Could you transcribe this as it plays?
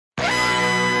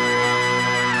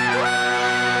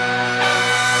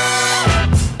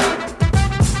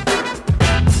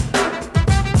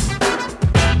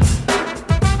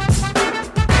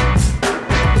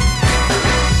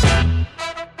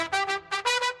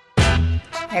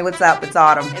Hey, what's up? It's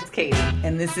Autumn. It's Katie.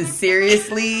 And this is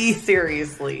Seriously,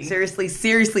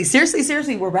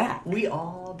 we're back. We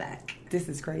all back. This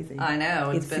is crazy. I know.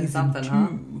 It's been season something, 2. huh?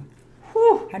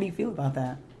 Whew. How do you feel about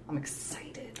that? I'm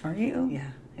excited. Are you? Yeah.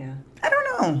 I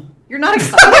don't know. You're not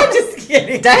excited? I'm just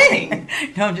kidding. Dang.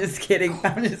 No, I'm just kidding.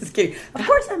 Of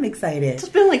course I'm excited. It's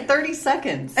been like 30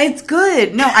 seconds. It's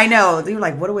good. No, I know. You're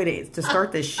like, what a way to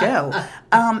start this show.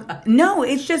 No,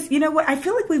 it's just, you know what? I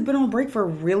feel like we've been on break for a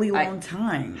really long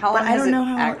time. How long but I don't know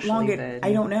how actually long been?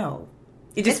 I don't know.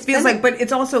 It just It's feels been- like, but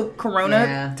it's also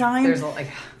Corona time. There's like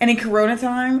And in Corona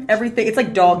time, everything, it's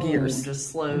like dog years. just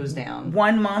slows down.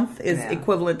 1 month is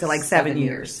equivalent to like 7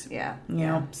 years. Yeah. You know,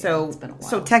 Yeah. so It's been a while.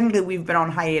 so technically we've been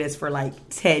on hiatus for like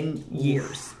 10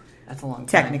 years. That's a long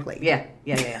time. Technically. Yeah.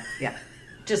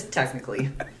 Just technically.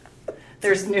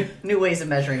 There's new ways of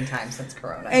measuring time since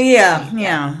Corona.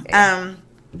 Yeah.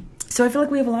 So I feel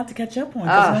like we have a lot to catch up on.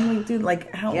 Because when we do,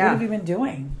 like, what have you been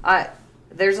doing?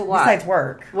 There's a lot. Besides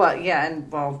work. Well, yeah,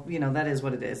 and that is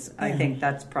what it is. Yeah. I think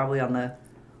that's probably on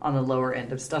the lower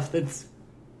end of stuff that's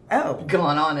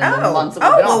gone on in the months of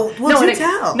well, do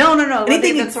tell. No.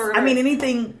 Anything that's sort of,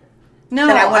 anything that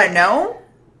I want to know?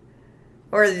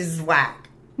 Or is this whack?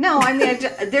 No, I mean,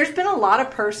 there's been a lot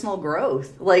of personal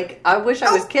growth. Like, I wish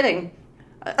I was kidding.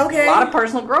 Okay. A lot of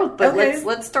personal growth, but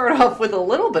let's start off with a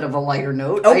little bit of a lighter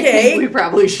note. Okay. I think we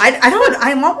probably should.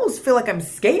 I almost feel like I'm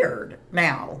scared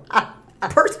now.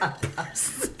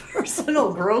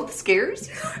 Personal growth scares?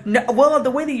 No, well, the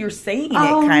way that you're saying it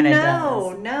kind of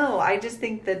does. No. I just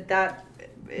think that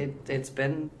it's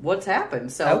been what's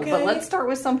happened. So, but let's start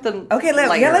with something. Okay,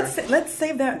 lighter. let's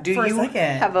save that for a second. Do you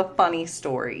have a funny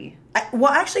story?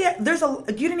 Well, actually,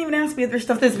 you didn't even ask me if there's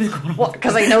stuff that's been going on. Well,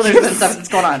 because I know there's been stuff that's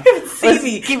going on. You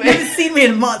haven't seen me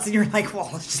in months, and you're like, well,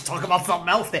 let's just talk about something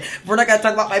else then. If we're not going to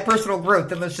talk about my personal growth,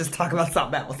 then let's just talk about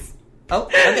something else. Oh,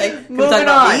 okay. Moving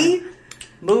on.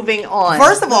 Moving on.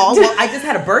 First of all, I just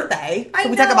had a birthday. Can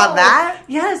we talk about that?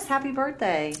 Yes, happy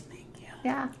birthday. Thank you.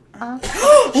 Yeah.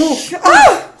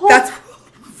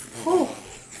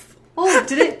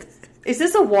 Did it? Is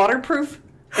this a waterproof?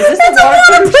 Is this a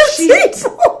waterproof sheet?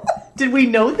 Did we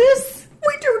know this?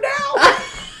 We do now.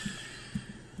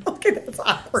 Okay, that's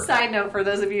awkward. Side note for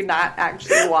those of you not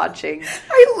actually watching,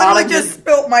 I literally just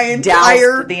spilt my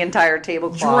the entire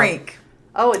tablecloth drink.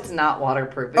 Oh, it's not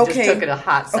waterproof. It just took it a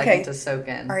hot second to soak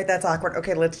in. All right, that's awkward.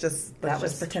 Okay, let's just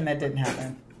pretend that didn't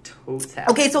happen. Totes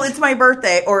okay, so it's my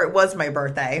birthday, or it was my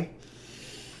birthday.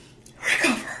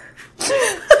 Recover.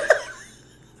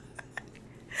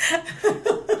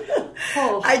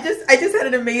 I just had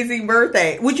an amazing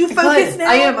birthday. Would you focus now?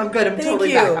 I am. I'm good. I'm Thank totally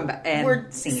you. back. I'm back. And we're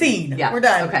seen. Yeah. We're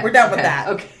done. Okay. We're done with that.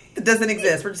 Okay. It doesn't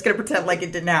exist. We're just going to pretend like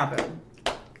it didn't happen.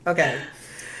 Okay.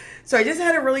 So I just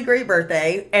had a really great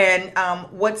birthday, and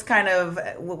what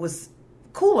was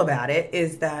cool about it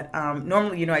is that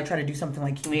normally, I try to do something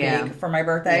like big for my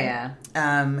birthday. Yeah.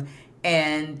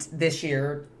 And this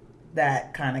year,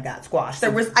 that kind of got squashed.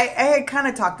 I had kind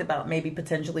of talked about maybe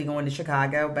potentially going to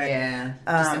Chicago, but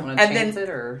just didn't want to chance it,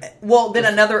 or then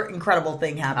another incredible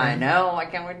thing happened. I know. I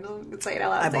can't wait to say it out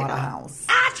loud. I bought a house.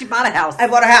 She bought a house. I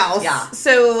bought a house. Yeah.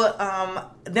 So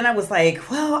then I was like,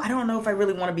 well, I don't know if I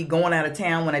really want to be going out of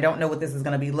town when I don't know what this is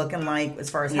going to be looking like as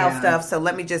far as house stuff. So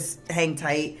let me just hang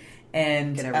tight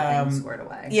and get everything squared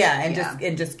away. Yeah,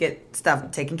 and just get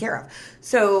stuff taken care of.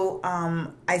 So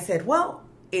I said, well,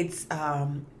 it's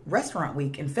restaurant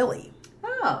week in Philly.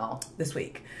 Oh. This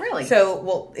week. Really?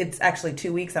 So, it's actually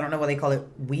 2 weeks. I don't know why they call it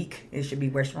week. It should be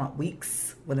restaurant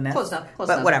weeks with an S. Close enough.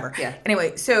 But whatever. Yeah.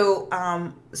 Anyway, so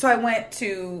I went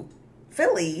to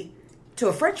Philly to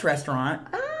a French restaurant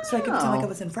so I could pretend like I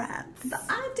was in France.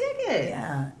 I dig it.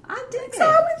 Yeah. I dig it. So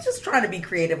I was just trying to be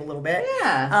creative a little bit.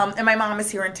 Yeah. And my mom is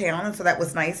here in town, and so that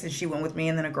was nice. And she went with me,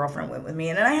 and then a girlfriend went with me.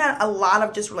 And then I had a lot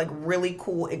of just like really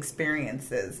cool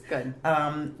experiences. Good.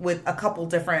 With a couple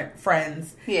different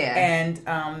friends. Yeah.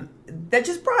 And that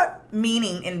just brought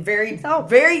meaning in very,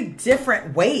 very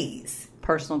different ways.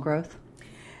 Personal growth.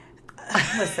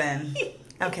 Listen.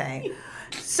 Okay.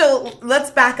 So let's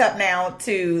back up now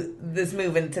to this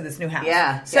move into this new house.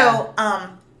 Yeah. So, I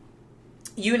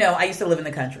used to live in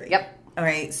the country. Yep. All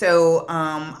right. So,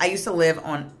 I used to live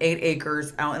on 8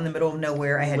 acres out in the middle of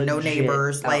nowhere. I had no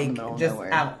neighbors, out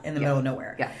in the middle of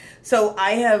nowhere. Yeah. So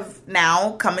I have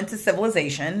now come into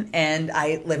civilization, and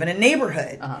I live in a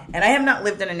neighborhood. And I have not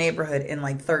lived in a neighborhood in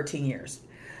like 13 years.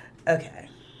 Okay.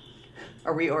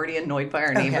 Are we already annoyed by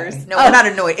our neighbors? No, we're not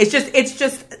annoyed. It's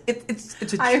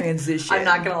a transition. I'm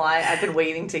not gonna lie. I've been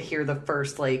waiting to hear the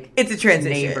first it's a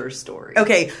transition neighbor story.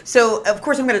 Okay, so of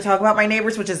course I'm going to talk about my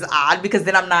neighbors, which is odd because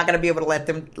then I'm not going to be able to let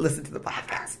them listen to the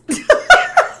podcast.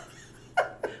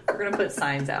 We're gonna put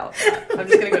signs out. I'm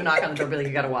just gonna go knock on the door, and be like,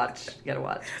 "You gotta watch. You gotta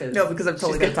watch." No, because I'm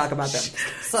totally gonna talk about them.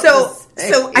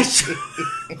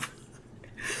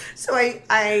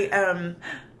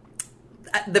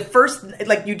 The first,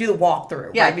 like, you do the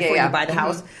walkthrough right before you buy the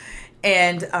house,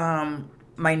 and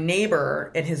my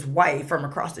neighbor and his wife from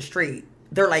across the street,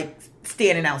 they're like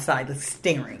standing outside, like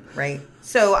staring, right?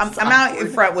 So I'm out in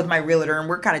front with my realtor, and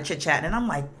we're kind of chit chatting, and I'm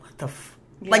like, what the.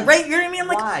 Like, right, you know what I mean? I'm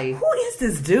like, why? Who is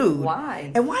this dude?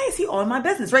 Why? And why is he all in my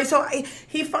business, right? So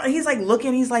he's like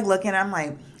looking, I'm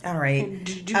like, all right.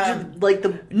 Like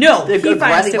the he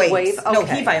finally waves. Wave? Okay. No,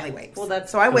 he finally waves. Well,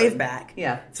 that's so I good. waved back.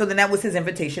 Yeah. So then that was his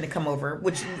invitation to come over,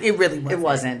 which it really wasn't. It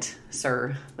wasn't,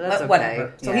 sir. But that's okay.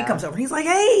 Whatever. So he comes over, and he's like,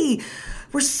 hey,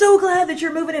 we're so glad that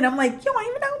you're moving in. I'm like, you don't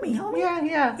even know me, homie.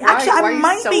 Yeah. Actually, why I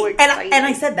might be. Excited? And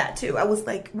I said that too. I was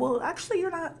like, well, actually, you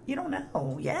don't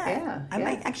know. Yeah. I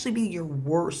might actually be your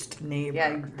worst neighbor.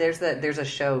 Yeah, there's a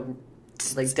show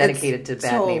like dedicated to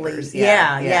bad neighbors.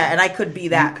 Yeah. And I could be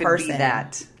that person. Be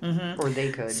that. Or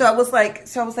they could. So I was like,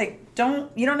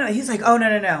 you don't know. He's like, oh,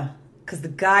 no. Because the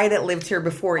guy that lived here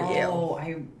before you. Oh,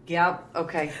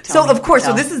 okay. So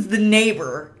this is the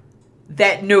neighbor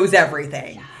that knows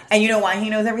everything. Yes. And you know why he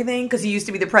knows everything? Because he used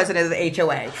to be the president of the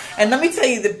HOA. And let me tell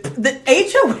you, the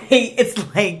HOA, it's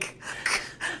like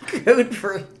good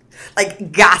for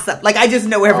like gossip. Like, I just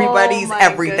know everybody's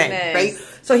everything, goodness. right?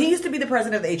 So he used to be the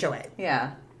president of the HOA.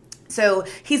 Yeah. So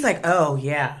he's like, oh,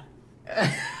 yeah.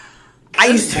 I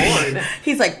used to.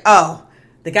 He's like, oh,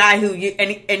 the guy who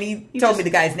he told me the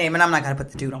guy's name, and I'm not gonna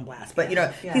put the dude on blast, but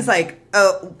he's like,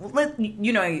 oh,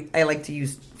 I like to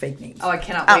use fake names. Oh, I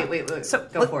cannot wait. So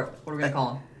go for it. What are we gonna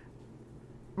call him?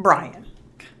 Brian.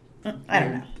 I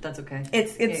don't know. That's okay.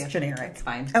 It's generic. It's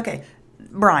fine. Okay,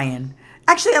 Brian.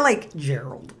 Actually, I like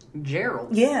Gerald.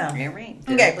 Gerald. Yeah. All right.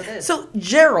 Okay. So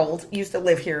Gerald used to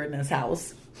live here in this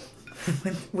house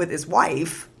with his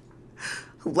wife,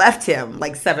 who left him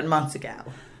like 7 months ago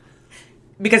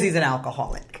because he's an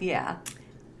alcoholic. Yeah.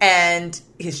 And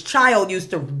his child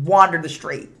used to wander the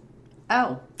street.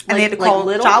 Oh. And they had to call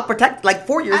child protect, like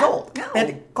 4 years old. No. They had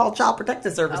to call child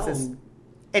protective services. Oh.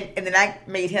 And then that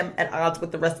made him at odds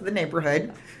with the rest of the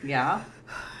neighborhood. Yeah.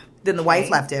 Then the wife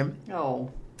left him. Oh.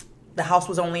 The house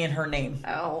was only in her name.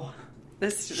 Oh.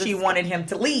 She wanted him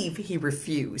to leave. He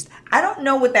refused. I don't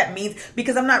know what that means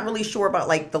because I'm not really sure about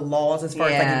like the laws as far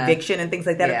as like eviction and things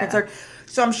like that are concerned.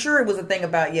 So I'm sure it was a thing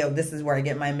about, this is where I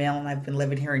get my mail and I've been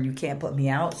living here and you can't put me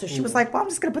out. So she was like, well, I'm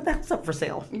just going to put the house up for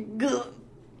sale.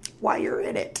 While you're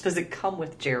in it. Does it come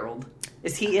with Gerald?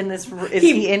 Is he in this? Is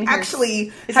he in here?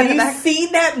 Actually, have you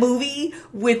seen that movie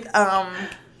with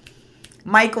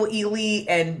Michael Ealy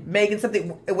and Megan something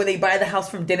where they buy the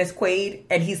house from Dennis Quaid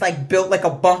and he's like built like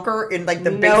a bunker in like the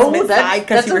basement side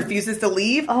because he refuses to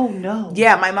leave? Oh no!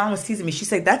 Yeah, my mom was teasing me. She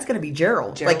said that's going to be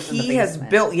Gerald. Like he has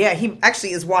built. Yeah, he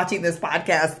actually is watching this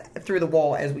podcast through the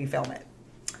wall as we film it.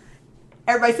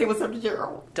 Everybody say what's up to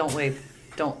Gerald. Don't wave.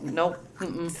 Don't. Nope.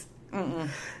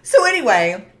 So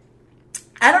anyway,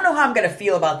 I don't know how I'm going to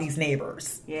feel about these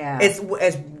neighbors. Yeah.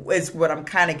 It's what I'm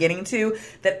kind of getting to.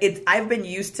 That I've been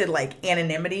used to like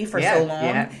anonymity for so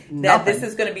long that this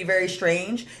is going to be very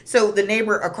strange. So the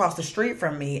neighbor across the street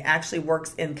from me actually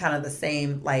works in kind of the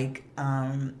same like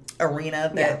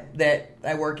arena that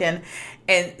I work in.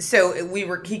 And so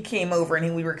he came over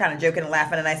and we were kind of joking and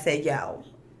laughing and I said, yo,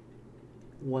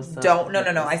 what's up?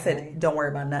 No. I said, don't worry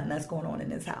about nothing that's going on in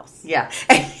this house. Yeah.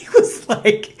 And he was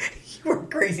like, you were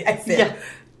crazy. I said,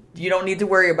 you don't need to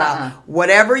worry about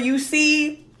whatever you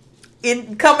see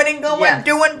in coming and going,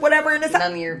 doing whatever in this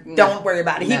house. Don't worry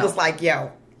about it. He was like,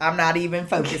 yo, I'm not even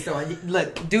focused on you.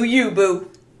 Look, do you,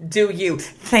 boo. Do you.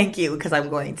 Thank you, because I'm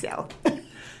going to.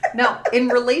 Now, in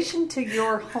relation to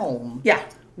your home. Yeah.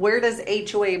 Where does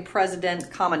HOA President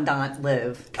Commandant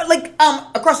live? Like,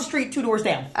 across the street, 2 doors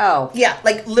down. Oh. Yeah,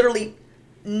 like, literally,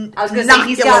 I was going to say,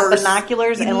 he's got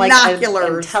binoculars and, like,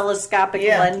 and telescopic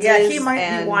lenses. Yeah, he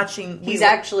might be watching. He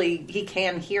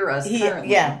can hear us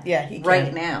currently. Yeah, he can.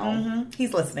 Right now. Mm-hmm.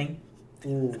 He's listening.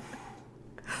 Ooh.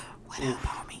 What up,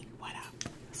 homie? What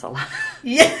up? That's a lot.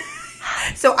 Yeah.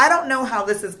 So I don't know how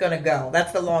this is going to go.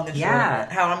 That's the long and short of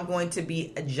it. How I'm going to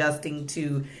be adjusting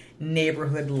to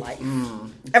neighborhood life.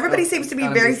 Everybody seems to be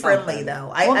very friendly,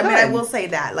 though. I mean, I will say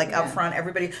that, like up front,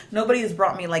 nobody has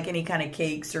brought me like any kind of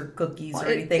cakes or cookies or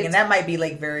anything, and that might be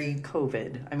like very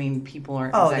COVID. I mean, people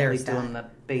aren't exactly doing the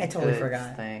baked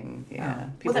goods thing. Yeah,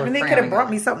 they could have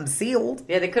brought me something sealed.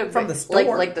 Yeah, they could have from the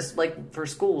store, like for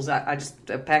schools. I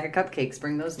just a pack of cupcakes.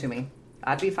 Bring those to me.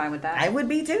 I'd be fine with that. I would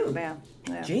be too. Yeah.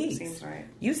 Jeez, seems right.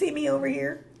 You see me over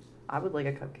here? I would like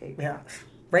a cupcake. Yeah,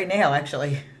 right now,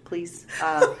 actually. Please.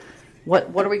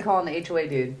 What are we calling the HOA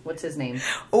dude? What's his name?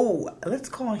 Oh, let's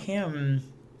call him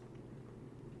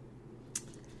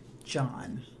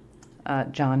John.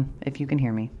 John, if you can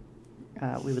hear me,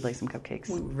 we would like some cupcakes.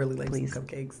 We would really like some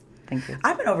cupcakes. Thank you.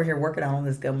 I've been over here working on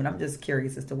this gum, and I'm just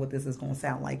curious as to what this is going to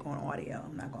sound like on audio.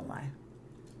 I'm not going to lie.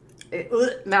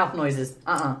 Mouth noises.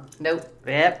 Nope.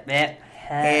 Yep.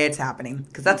 It's happening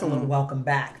because that's a little welcome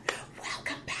back.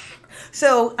 Welcome back.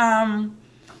 So,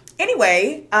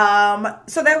 anyway,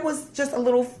 so that was just a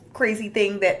little crazy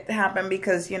thing that happened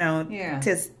because,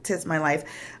 tis my life.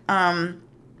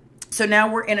 So now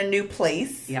we're in a new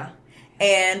place. Yeah.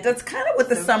 And that's kind of what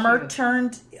the summer cute.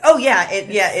 Turned. Oh yeah,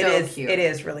 it is. Cute. It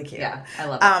is really cute. Yeah, I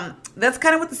love it. That's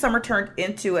kind of what the summer turned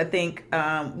into. I think,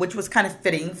 which was kind of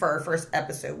fitting for our first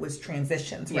episode was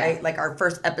transitions, right? Like our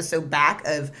first episode back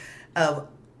of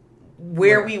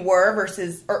where we were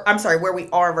versus, or I'm sorry, where we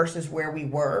are versus where we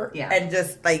were. Yeah, and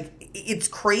just like it's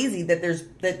crazy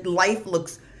that life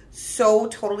looks so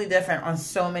totally different on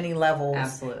so many levels.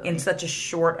 Absolutely. In such a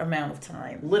short amount of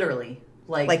time. Literally,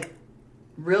 like.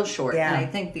 Real short. Yeah. And I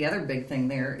think the other big thing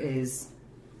there is,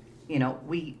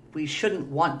 we shouldn't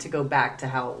want to go back to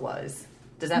how it was.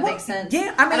 Does that make sense?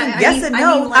 Yeah, I mean, yes and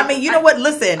no. I mean, you know what?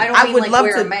 Listen, I would love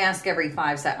wear to a mask every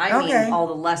 5 seconds. I mean, all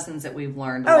the lessons that we've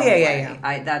learned. Oh,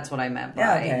 yeah. That's what I meant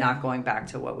by not going back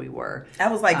to what we were. I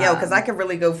was like, because I could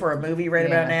really go for a movie right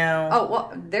about now. Oh,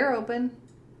 well, they're open.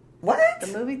 What?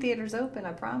 The movie theater's open,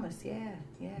 I promise. Yeah.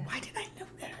 Why did I know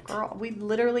that? Girl,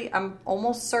 I'm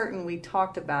almost certain we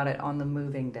talked about it on the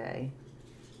moving day.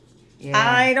 Yeah.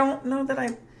 I don't know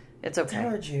that It's okay.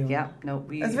 told you. Yeah, no.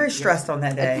 I was very stressed on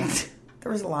that day.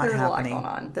 There was a lot happening. A lot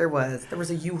going on. There was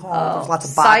a U-Haul. There was lots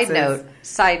of boxes.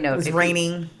 Side note. It was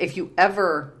raining. If you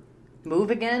ever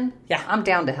move again, I'm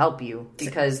down to help you.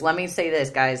 Because let me say this,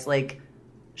 guys. Like,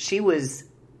 she was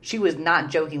not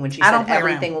joking when she said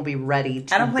everything will be ready to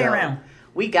go. I don't play around.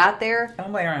 We got there. I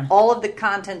don't play around. All of the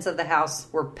contents of the house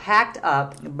were packed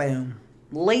up. Boom.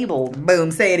 Labeled.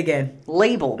 Boom. Say it again.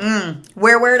 Labeled.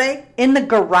 Where were they? In the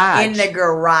garage. In the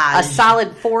garage. A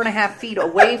solid 4.5 feet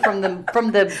away from the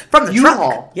U-Haul.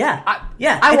 Truck. Yeah.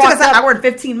 It took us an hour and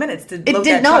 15 minutes to load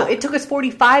that truck. It took us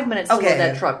 45 minutes to load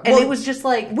that truck. And it was just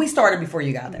like... We started before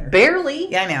you got there.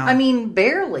 Barely. Yeah, I know. I mean,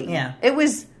 barely. Yeah. It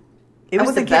was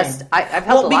the best. I've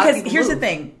helped a lot of people here's move. the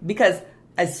thing. Because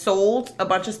I sold a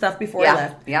bunch of stuff before I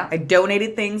left. Yeah. I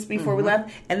donated things before we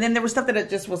left. And then there was stuff that it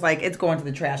just was like, it's going to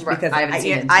the trash. Right. Because I haven't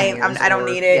seen it in 10 years I don't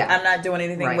need it. Yeah. I'm not doing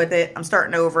anything with it. I'm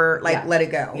starting over. Like, let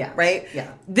it go. Yeah. Right?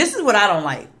 Yeah. This is what I don't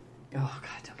like. Oh, God,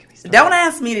 don't get me started. Don't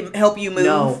ask me to help you move.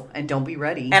 No, and don't be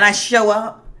ready. And I show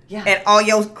up. Yeah. And all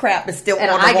your crap is still on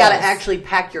the walls. And I got to actually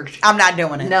pack your... I'm not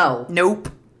doing it. No. Nope.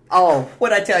 Oh.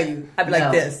 What'd I tell you? I'd be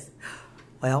like this.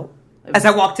 Well... As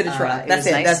I walk to the truck. That's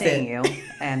it. Nice That's seeing it. you.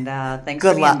 And thanks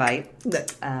Good for the luck. invite.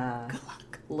 Good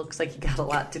luck. Looks like you got a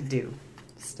lot to do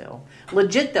still.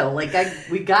 Legit though, like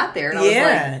we got there and I was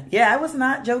like... Yeah, I was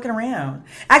not joking around.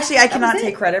 Actually, I cannot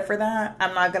take credit for that.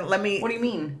 I'm not going to... Let me... What do you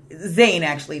mean? Zane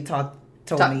actually told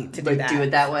me to do that. Do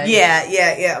it that way?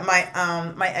 Yeah.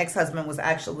 My ex-husband was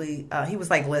actually... he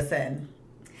was like, listen...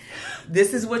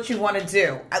 This is what you want to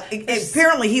do.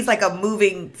 Apparently, he's like a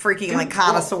moving freaking like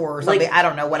connoisseur or something. I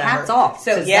don't know, whatever. Hats off.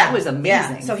 So that was amazing.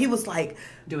 Yeah. So he was like,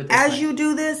 do it this way. You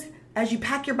do this, as you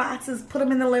pack your boxes, put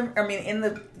them in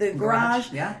the garage,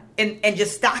 and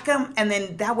just stock them, and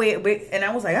then that way. And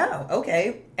I was like, oh,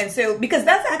 okay. And so because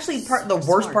that's actually the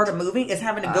worst part of moving is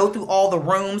having to go through all the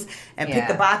rooms and pick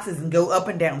the boxes and go up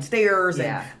and down stairs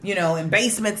and in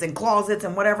basements and closets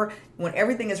and whatever. When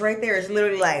everything is right there, it's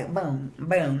literally like boom, boom,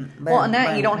 boom. Well, and that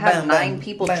boom, you don't have boom, 9 boom,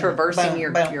 people boom, traversing boom,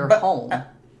 your boom, home.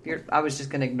 I was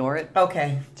just going to ignore it.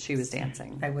 Okay. She was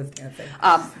dancing. I was dancing.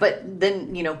 But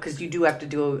then, because you do have to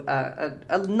do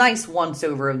a nice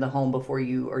once-over of the home before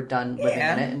you are done living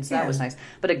in it. And so that was nice.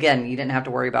 But again, you didn't have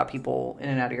to worry about people in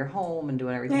and out of your home and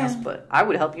doing everything else. But I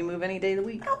would help you move any day of the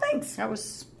week. Oh, thanks. That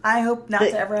was I hope not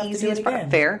to ever have to do it again.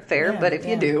 Fair. Yeah, but if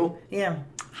you do,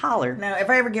 holler. Now, if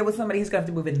I ever get with somebody who's going to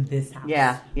have to move in this house.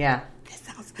 Yeah. This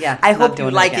house. Yeah. I hope you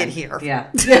like it here.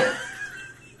 Yeah.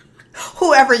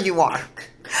 Whoever you are.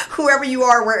 Whoever you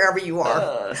are, wherever you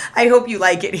are. I hope you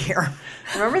like it here.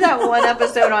 Remember that one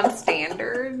episode on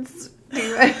standards?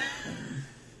 Yeah.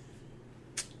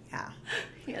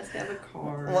 He has to have a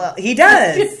car. Well, he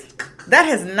does. That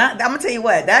has not, I'm going to tell you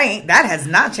what, that has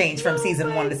not changed from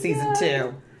season 1 to season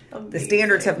 2. Amazing. The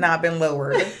standards have not been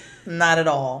lowered. Not at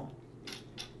all.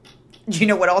 Do you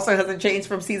know what also hasn't changed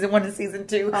from season 1 to season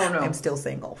 2? Oh, no. I'm still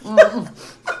single.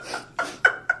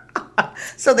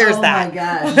 So there's that. Oh my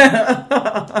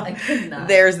gosh. I could not.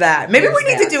 There's that. Maybe we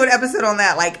need to do an episode on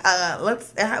that. Like,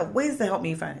 ways to help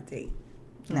me find a date.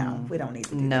 No, we don't need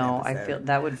to do No, that I feel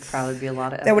that would probably be a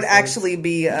lot of That would episodes. actually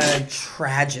be a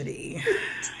tragedy.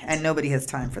 And nobody has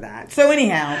time for that. So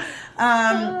anyhow,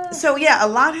 so yeah, a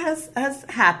lot has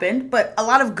happened, but a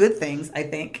lot of good things, I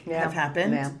think, have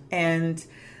happened. Yeah. And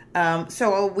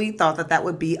so we thought that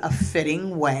would be a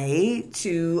fitting way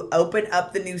to open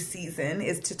up the new season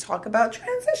is to talk about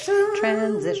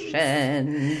transitions.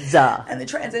 And the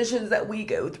transitions that we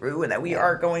go through and that we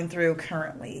are going through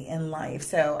currently in life.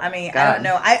 So, I mean, I don't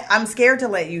know. I'm scared to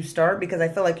let you start because I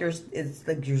feel like you're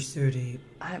so deep.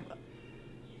 I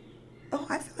feel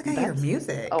like I hear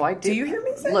music. Oh, I do. Do you hear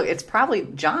music? Look, it's probably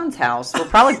John's house. We're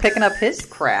probably picking up his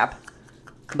crap.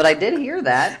 But I did hear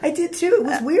that. I did too. It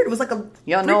was weird. It was like a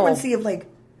frequency of like,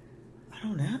 I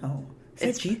don't know.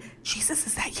 Is that Jesus,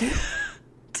 is that you?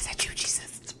 Is that you,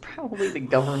 Jesus? It's probably the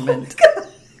government.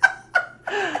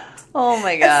 Oh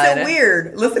my God. That's so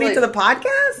weird. Listening to the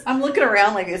podcast? I'm looking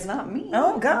around like it's not me.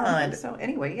 Oh God. So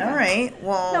anyway, yeah. All right.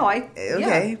 Well, no,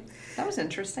 okay. Yeah, that was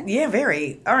interesting. Yeah,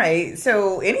 very. All right.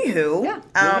 So anywho, moving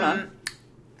on.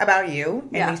 About you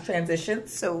and these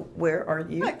transitions. So where are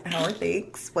you? How are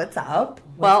things? What's up?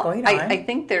 What's going on? I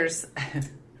think there's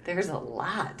a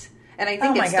lot. And I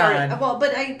think it started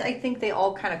but I think they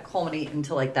all kind of culminate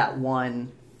into like that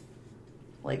one,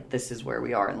 like this is where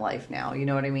we are in life now. You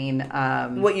know what I mean?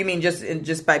 What you mean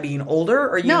just by being older,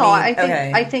 or you no, mean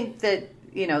I think that,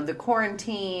 you know, the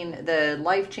quarantine, the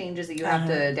life changes that you have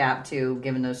to adapt to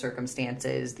given those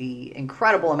circumstances, the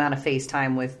incredible amount of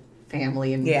FaceTime with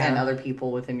family and other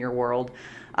people within your world.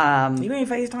 You ain't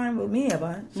FaceTime with me a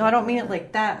bunch. No, I don't mean it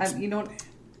like that. You know.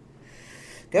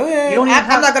 Go ahead.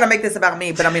 I'm not going to make this about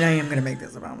me, but I mean, I am going to make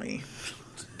this about me.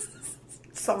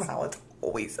 Somehow it's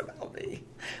always about me.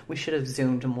 We should have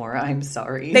Zoomed more. I'm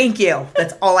sorry. Thank you.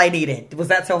 That's all I needed. Was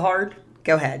that so hard?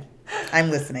 Go ahead.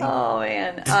 I'm listening. Oh,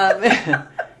 man.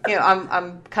 You know,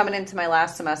 I'm coming into my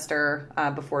last semester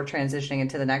before transitioning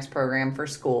into the next program for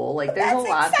school. Like, there's a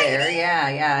lot there.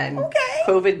 Yeah. And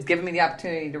COVID's given me the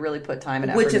opportunity to really put time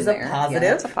and effort Which is in there. a positive.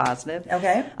 Yeah, it's a positive.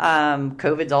 Okay.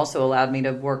 COVID's also allowed me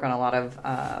to work on a lot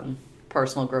of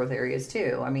personal growth areas,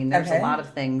 too. I mean, there's a lot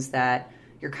of things that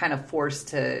you're kind of forced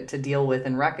to deal with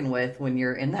and reckon with when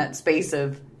you're in that space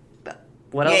of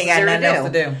what else is there to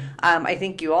do. I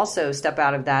think you also step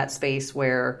out of that space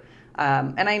where...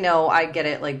 and I know I get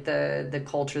it, like the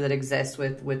culture that exists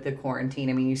with the quarantine.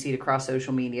 I mean, you see it across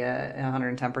social media,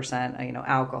 110%, you know,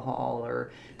 alcohol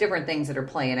or different things that are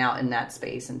playing out in that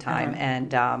space and time.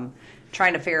 And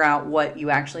trying to figure out what you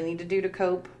actually need to do to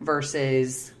cope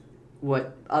versus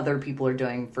what other people are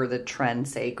doing for the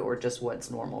trend's sake or just what's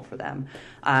normal for them.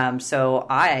 So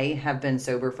I have been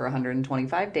sober for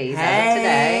 125 days as of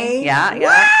today. Yeah.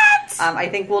 What? I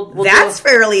think we'll That's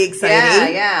fairly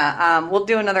exciting. Yeah. We'll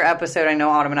do another episode. I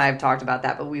know Autumn and I have talked about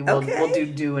that, but we'll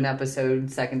do an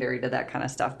episode secondary to that kind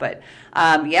of stuff. But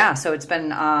so it's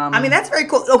been. I mean, that's very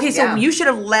cool. Okay, so you should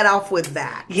have let off with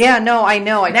that. Yeah. No, I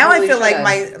know. I feel like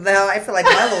my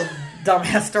little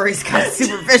dumbass story's kind of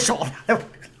superficial.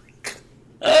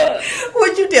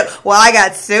 What'd you do? Well, I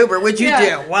got sober. What'd you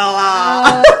do? Well,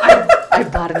 I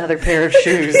bought another pair of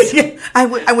shoes. I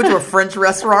went to a French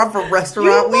restaurant for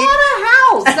restaurant week. You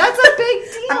bought a house. That's a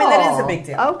big deal. I mean, that is a big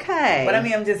deal. Okay. But I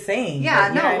mean, I'm just saying.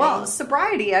 Yeah,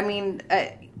 sobriety, I mean,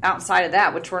 outside of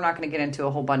that, which we're not going to get into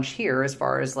a whole bunch here as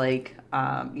far as like,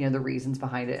 the reasons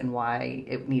behind it and why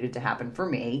it needed to happen for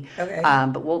me. Okay.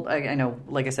 But I know,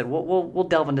 like I said, we'll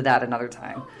delve into that another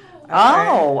time.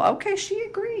 Okay. She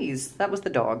agrees. That was the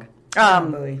dog.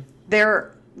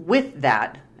 There, with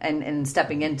that and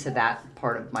stepping into that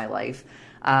part of my life,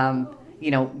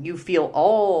 you feel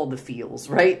all the feels,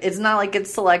 right? It's not like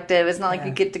it's selective. It's not like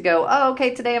you get to go,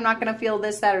 today I'm not going to feel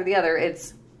this, that, or the other.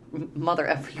 It's mother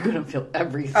effer, you're going to feel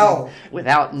everything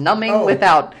without numbing,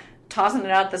 without tossing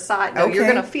it out the side. No, you're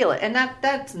going to feel it. And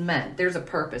that's meant. There's a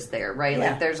purpose there, right?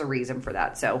 Yeah. Like there's a reason for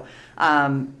that. So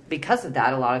because of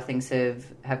that, a lot of things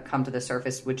have come to the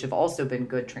surface, which have also been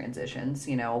good transitions,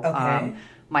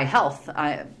 my health,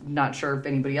 I'm not sure if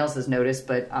anybody else has noticed,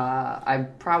 but I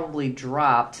probably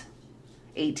dropped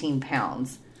 18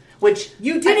 pounds, which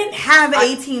you didn't have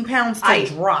 18 pounds to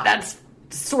drop. That's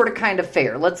sort of kind of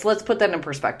fair. Let's put that in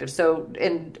perspective. So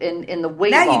in the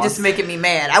weight now loss, you're just making me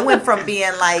mad. I went from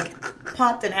being like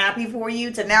pumped and happy for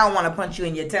you to now I want to punch you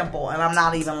in your temple, and I'm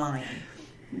not even lying.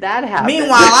 That happened.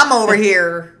 Meanwhile, I'm over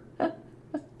here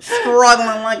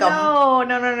struggling like no.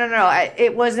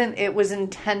 It wasn't. It was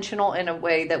intentional in a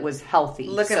way that was healthy.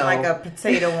 Looking like a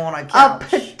potato on a couch.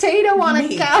 A potato on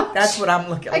a couch. That's what I'm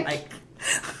looking like.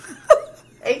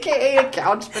 AKA a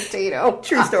couch potato.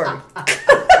 True story.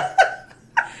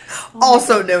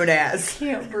 Also known as.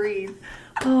 Can't breathe.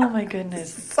 Oh my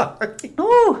goodness. Sorry.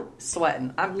 Oh,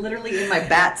 sweating. I'm literally in my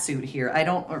bat suit here. I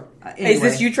don't. Anyway. Is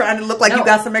this you trying to look like you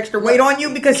got some extra weight on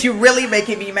you? Because you're really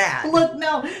making me mad. Look,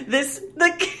 no.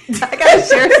 I gotta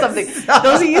share something.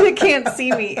 Those of you that can't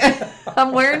see me,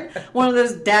 I'm wearing one of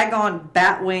those daggone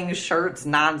Batwing shirts.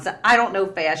 Nonsense. I don't know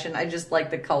fashion. I just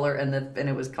like the color and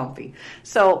it was comfy.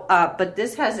 So, but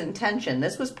this has intention.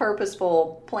 This was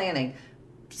purposeful planning.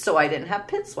 So I didn't have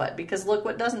pit sweat because look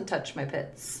what doesn't touch my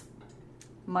pits.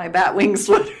 My Batwing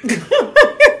sweater.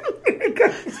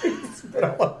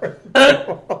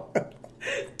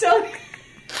 Don't.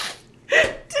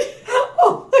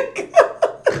 Oh my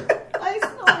God. I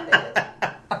snorted.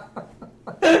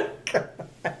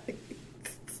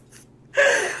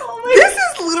 This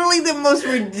is literally the most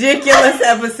ridiculous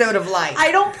episode of life.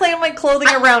 I don't plan my clothing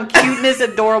around cuteness,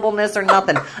 adorableness, or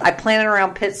nothing. I plan it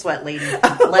around pit sweat, lady.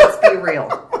 Let's be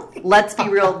real. Let's be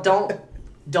real.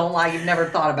 Don't lie. You've never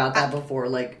thought about that before.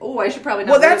 Like, oh, I should probably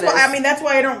not. Well, wear that's this. why. I mean, that's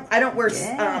why I don't wear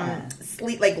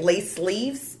like lace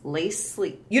sleeves. Lace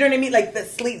sleeve. You know what I mean? Like the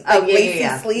sleeves, Oh, like yeah, lacy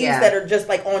yeah. sleeves Yeah. that are just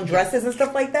like on dresses and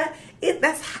stuff like that.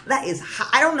 That is.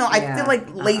 I don't know. I feel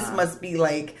like lace must be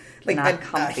like Not a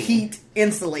comfy. heat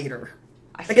insulator.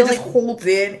 I Like feel it just like holds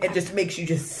in and just makes you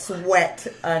just sweat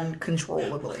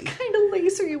uncontrollably. what kind of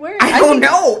lace are you wearing? I don't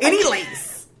know any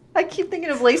lace. I keep thinking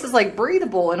of laces like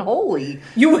breathable and holy.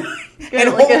 You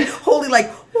and like holy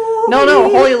like No,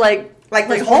 holy like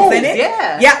holes holes, in it.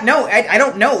 Yeah. No, I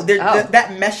don't know. Oh.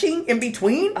 That meshing in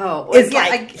between is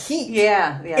like heat.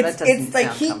 Yeah, that doesn't It's like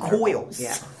sound heat comfortable. coils.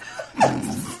 Yeah.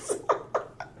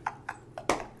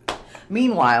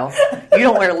 Meanwhile, you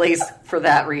don't wear lace for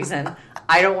that reason.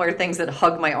 I don't wear things that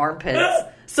hug my armpits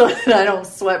so that I don't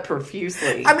sweat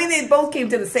profusely. I mean, they both came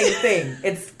to the same thing.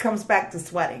 It comes back to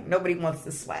sweating. Nobody wants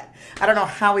to sweat. I don't know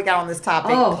how we got on this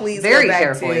topic. Please very go back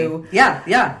carefully. to.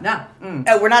 Yeah, no.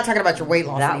 Oh, we're not talking about your weight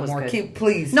loss That was anymore. good.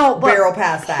 Please, No, but barrel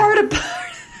past that.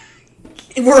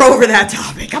 We're over that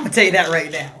topic. I'm gonna tell you that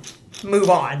right now. Move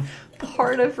on.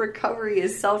 Part of recovery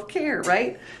is self-care,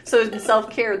 right? So in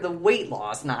self-care, the weight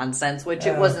loss nonsense, which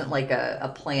it wasn't like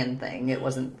a planned thing. It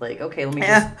wasn't like, okay, let me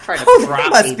just try to drop That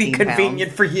must be 18 convenient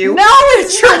pounds. for you. No,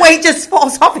 it's your weight just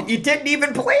falls off and you didn't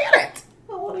even plan it.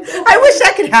 I wish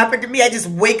that could happen to me. I just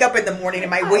wake up in the morning and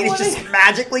my weight is just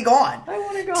magically gone. I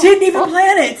want to go. Didn't even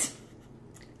plan it.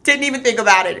 Didn't even think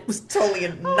about it. It was totally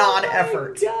a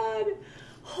non-effort. Oh my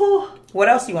God. What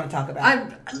else do you want to talk about?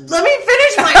 Let me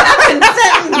finish my effing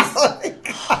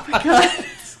sentence. Oh my God.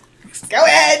 Go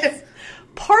ahead.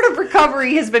 Part of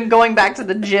recovery has been going back to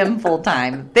the gym full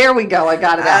time. There we go. I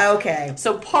got it out. Okay.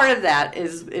 So part of that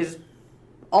is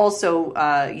also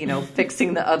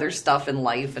fixing the other stuff in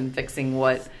life and fixing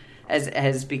what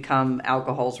has become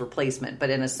alcohol's replacement. But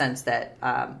in a sense that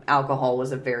alcohol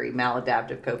was a very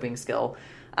maladaptive coping skill,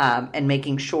 and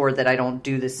making sure that I don't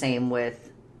do the same with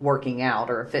working out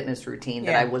or a fitness routine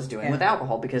that I was doing with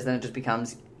alcohol, because then it just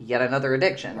becomes yet another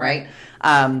addiction, right?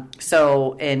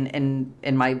 So in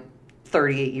my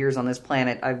 38 years on this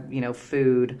planet, I've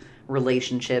food,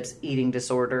 relationships, eating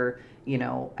disorder,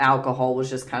 alcohol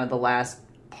was just kind of the last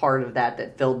part of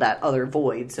that filled that other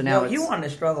void. So now you want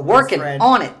to struggle working with this,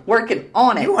 on it.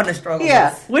 You want to struggle Yeah.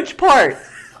 with Which part?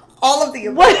 all of the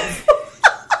above. What?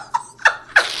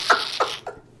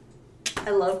 I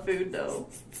love food though.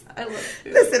 I love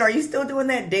food. Listen, are you still doing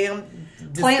that damn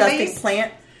disgusting Plant-based?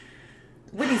 plant?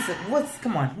 We need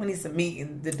some meat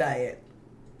in the diet.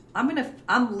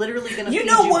 I'm literally gonna You feed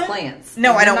know you what? plants.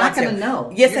 No, I don't You're want not to. gonna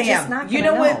know. Yes, You're I just am. not You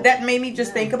gonna know what that made me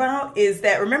just think about is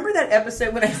that, remember that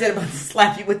episode when I said about to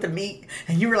slap you with the meat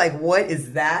and you were like, "What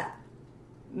is that?"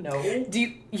 No.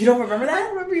 You don't remember that? I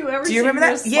don't remember you ever. Do you remember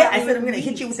that? saying Yeah, slap I me said I'm with going to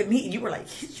hit meat. you with the meat, and you were like,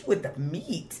 "Hit you with the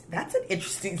meat." That's an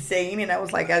interesting saying, and I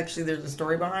was like, "Actually, there's a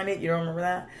story behind it." You don't remember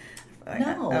that?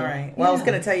 No. All right. Well, I was Yeah.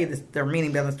 going to tell you the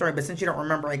meaning behind the story, but since you don't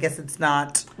remember, I guess it's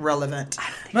not relevant.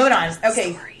 Moving on.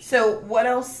 Okay. So what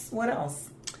else?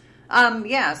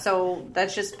 Yeah, so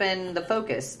that's just been the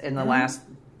focus in the last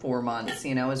 4 months,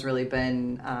 has really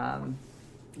been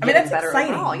that's better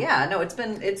exciting. overall. Yeah, no, it's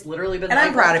literally been And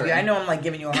I'm proud of you. life-altering. I know I'm like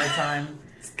giving you a hard time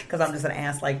because I'm just an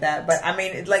ass like that, but I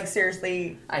mean,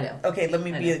 seriously. I know. Okay, let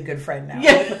me be a good friend now.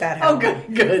 Yeah. Let me put that hat Oh, on. good.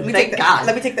 Let me Thank take God.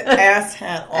 Let me take the ass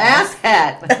hat off. Ass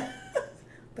hat.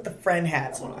 Put the friend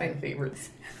hat One on. of my favorites.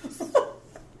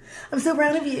 I'm so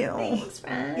proud of you. Thanks,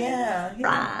 friend. Yeah.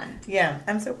 Ron. Yeah,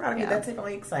 I'm so proud of you. Yeah. That's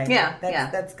really exciting. Yeah,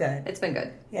 That's good. It's been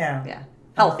good. Yeah. Yeah.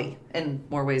 Healthy in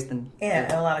more ways than... Yeah,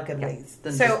 in a lot of good Yeah, ways.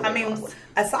 than So, just I mean, loss.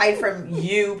 aside from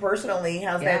you personally,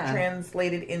 how's that Yeah.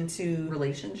 translated into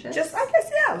relationships. just, I guess,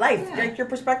 life, Yeah. like your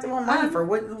perspective on life, or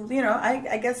what,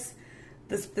 I guess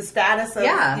the status of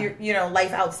your,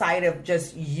 life outside of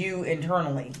just you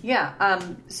internally. Yeah.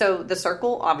 So the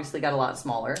circle obviously got a lot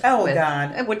smaller. Oh,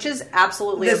 God. Which is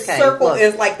absolutely the okay. The circle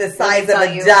is like the size of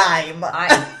a dime.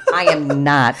 I am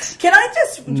not Can I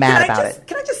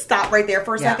just stop right there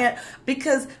for a second?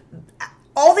 Because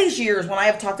all these years when I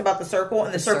have talked about the circle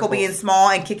and the circle being small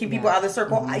and kicking people out of the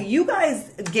circle, you guys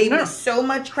gave me so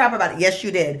much crap about it. Yes,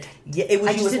 you did. Yeah, it was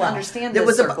I you just as didn't well. understand there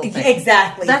was circle thing.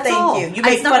 Exactly. That's Thank all. you. You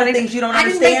make fun of things you don't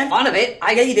understand. I didn't make fun of it.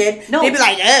 Yeah, you did. No. They'd be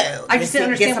like, oh. I just didn't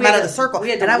understand. Get some out of the circle.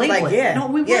 And I was like,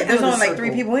 there's only like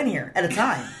 3 people in here at a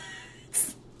time.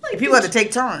 People had to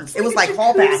take turns. It was like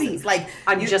hall passes. Like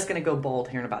I'm just going to go bald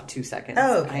here in about 2 seconds.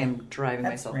 Oh, okay. I am driving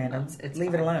myself nuts.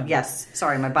 Leave it alone. Yes.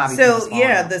 Sorry, my bobby. So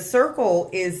the circle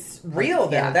is real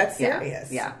though. Yeah, that's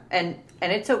serious. Yeah. And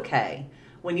it's okay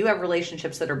when you have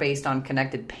relationships that are based on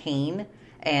connected pain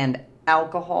and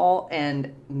alcohol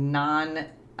and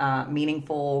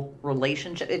meaningful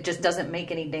relationship. It just doesn't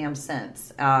make any damn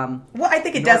sense. Well, I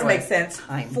think it does make sense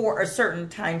for a certain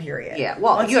time period. Yeah.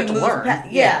 Well, once you have to learn.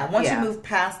 Once you move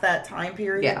past that time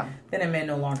period, then it may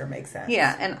no longer make sense.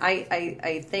 Yeah, and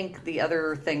I think the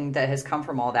other thing that has come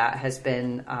from all that has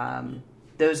been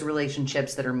those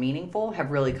relationships that are meaningful have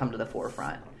really come to the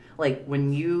forefront. Like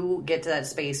when you get to that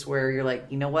space where you're like,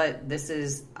 you know what,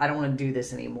 I don't want to do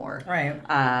this anymore. Right.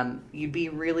 You'd be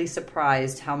really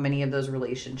surprised how many of those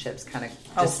relationships kind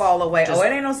of fall away. It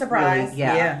ain't no surprise. Really,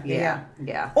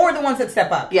 yeah. Or the ones that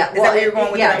step up. Yeah. Is that where you're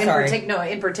going with that?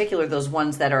 In particular, those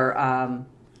ones that are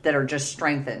just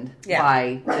strengthened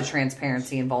by the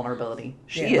transparency and vulnerability.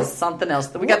 She is something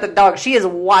else. We got the dog. She is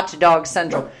watchdog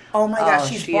central. Oh my gosh,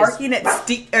 she's barking at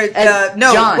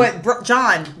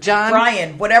John,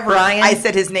 Brian, whatever I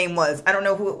said his name was. I don't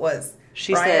know who it was.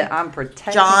 She said, "I'm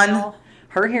protecting John."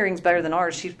 Her hearing's better than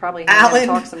ours. She's probably having to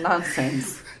talk some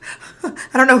nonsense.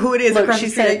 I don't know who it is. Look, she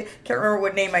said, I can't remember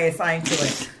what name I assigned to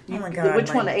it. Oh my god!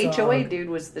 Which one? The HOA dude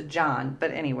was the John.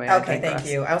 But anyway, okay, thank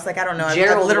you. I was like, I don't know.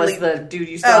 Gerald was the dude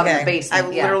you saw in the basement.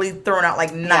 I've literally thrown out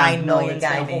like 9 million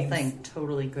guy names. The whole thing,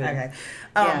 totally good. Okay.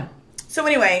 So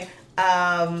anyway,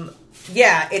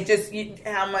 it just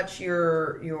how much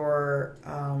your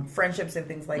friendships and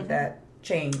things like that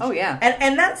change. Oh yeah,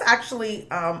 and that's actually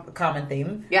a common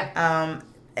theme. Yeah.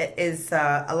 Is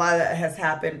a lot of that has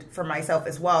happened for myself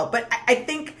as well, but I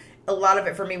think a lot of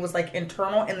it for me was like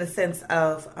internal in the sense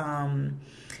of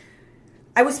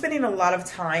I was spending a lot of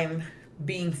time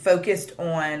being focused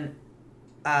on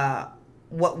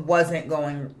what wasn't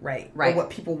going right, or what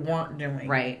people weren't doing,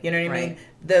 right? You know what I mean?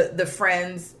 The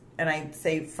friends, and I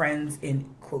say friends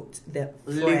in quotes, the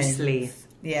loosely. Friends,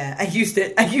 yeah, I used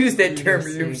that term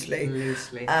loosely.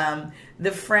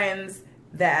 The friends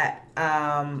that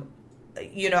I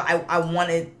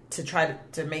wanted to try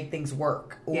to make things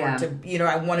work, or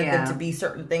I wanted them to be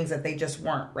certain things that they just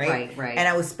weren't, right. And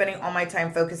I was spending all my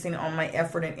time focusing on my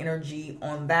effort and energy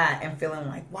on that, and feeling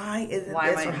like, why isn't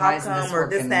this, or how come, or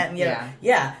this, that,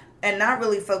 and and not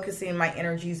really focusing my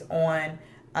energies on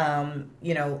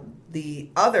the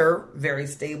other very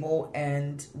stable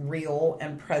and real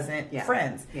and present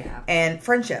friends and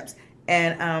friendships.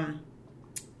 And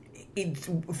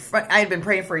I had been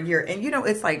praying for a year, and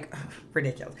it's like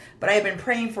ridiculous, but I had been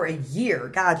praying for a year.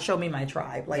 God, show me my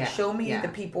tribe. Like, show me the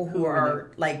people who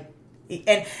are like,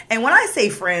 and when I say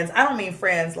friends, I don't mean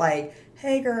friends like,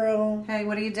 hey girl, hey,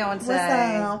 what are you doing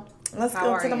today? What's up? Let's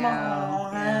go to the mall.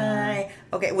 Hi.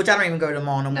 Okay, which I don't even go to the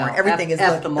mall no more. Everything is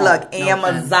look.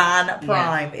 Amazon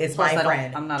Prime is my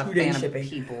friend. I'm not a fan of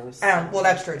people. Well,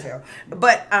 that's true too.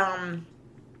 But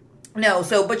no,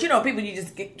 but people you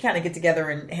just kind of get together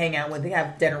and hang out with,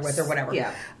 have dinner with, or whatever.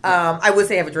 Yeah. I would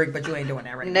say have a drink, but you ain't doing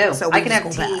that right now. No, so I can have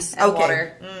tea and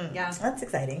water. Yeah, that's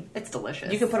exciting. It's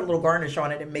delicious. You can put a little garnish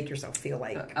on it and make yourself feel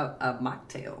like a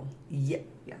mocktail. Yeah.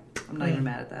 I'm not even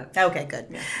mad at that. Okay,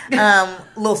 good. Yeah.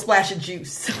 A little splash of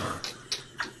juice.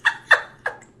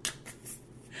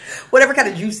 Whatever kind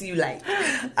of juice you like.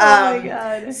 Oh my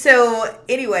god. So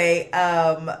anyway,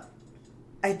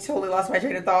 I totally lost my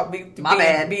train of thought. My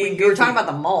bad. You were talking about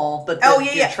the mall, but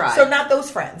tribe. So not those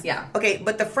friends. Yeah. Okay,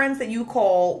 but the friends that you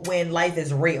call when life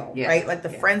is real, right? Like the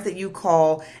friends that you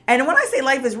call. And when I say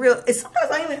life is real, it's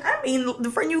sometimes I mean the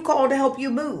friend you call to help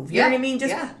you move. You know what I mean?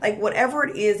 Just like whatever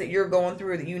it is that you're going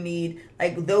through that you need,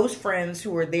 like those friends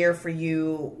who are there for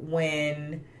you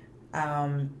when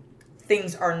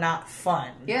things are not fun.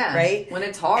 Yeah. Right? When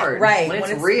it's hard. Right. When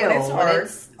it's real. When it's hard. When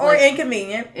it's or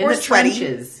inconvenient. In or the sweaty.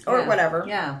 Trenches. Or whatever.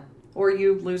 Yeah. Or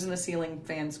you losing a ceiling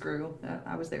fan screw.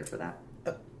 I was there for that.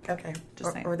 Okay.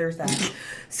 Just saying. Or there's that.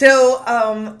 So,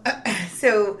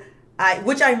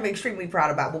 which I'm extremely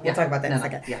proud about, but we'll talk about that in a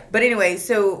second. Yeah. But anyway,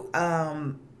 so,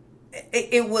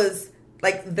 it was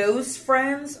like those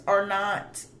friends are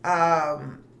not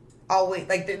always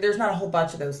like there's not a whole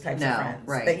bunch of those types of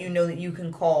friends that you know that you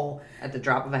can call at the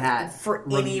drop of a hat for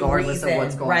any reason, of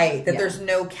what's going on. That there's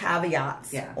no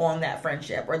caveats on that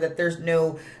friendship, or that there's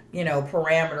no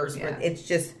parameters. It's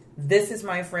just, this is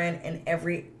my friend in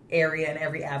every area and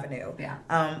every avenue.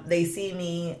 They see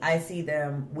me, I see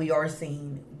them, we are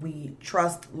seen, we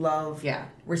trust, love,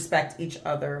 respect each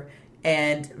other,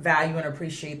 and value and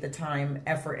appreciate the time,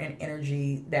 effort, and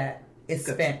energy that is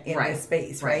spent in this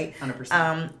space, right?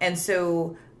 100%. And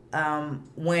so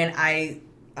when I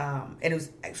and it was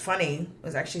funny, it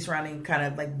was actually surrounding kind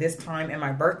of like this time and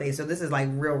my birthday, so this is like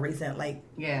real recent, like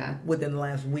within the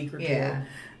last week or two,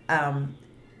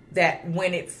 that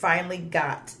when it finally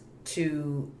got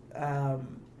to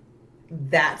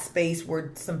that space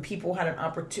where some people had an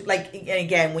opportunity, like, and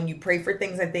again, when you pray for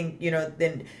things, I think,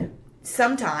 then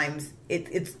sometimes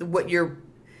it's what you're,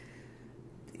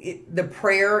 the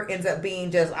prayer ends up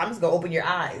being just, I'm just going to open your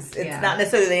eyes. It's not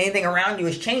necessarily that anything around you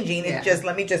is changing. It's just,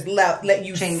 let me just let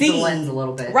you change see. the lens a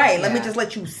little bit. Right. Let me just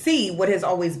let you see what has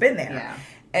always been there.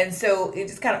 And so it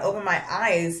just kind of opened my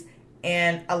eyes,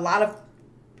 and a lot of,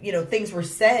 things were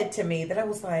said to me that I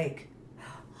was like,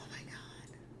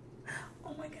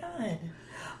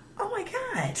 oh my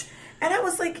God. And I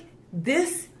was like,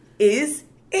 this is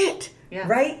it.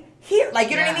 Right here. Like,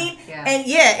 you know what I mean? And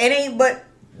it ain't but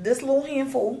this little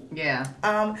handful.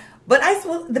 But I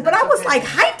was like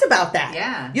hyped about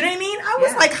that. You know what I mean? I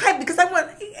was like hyped because I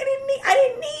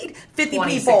didn't need 50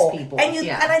 people. And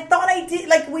I thought I did,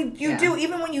 like you do,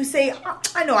 even when you say,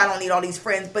 I know I don't need all these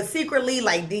friends, but secretly,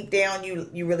 like deep down,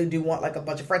 you really do want like a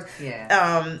bunch of friends.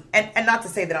 And not to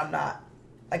say that I'm not,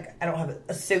 like, I don't have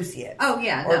associates. Oh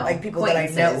yeah. Or like people that I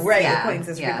know. Right.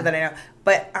 Acquaintances, people that I know.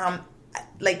 But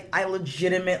like, I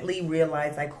legitimately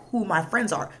realize like who my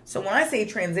friends are. So when I say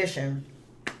transition,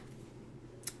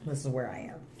 this is where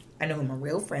I am. I know who my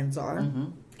real friends are.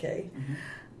 Okay.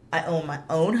 I own my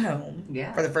own home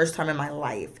for the first time in my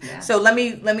life. So let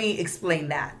me explain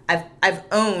that. I've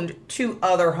owned 2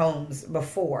 other homes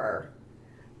before,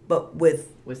 but with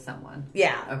someone.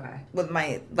 Okay. With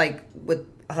my, like, with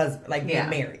a husband, like being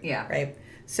married. Right.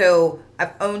 So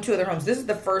I've owned 2 other homes. This is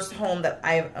the first home that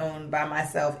I have owned by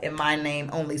myself in my name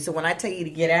only. So when I tell you to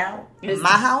get out, my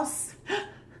house,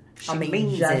 I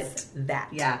mean just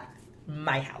that.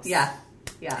 My house.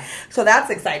 So that's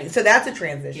exciting. So that's a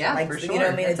transition. Like, for sure. You know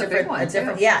what I mean? It's a big one.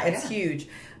 It's huge.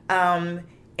 And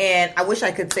I wish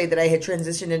I could say that I had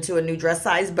transitioned into a new dress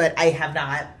size, but I have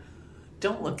not.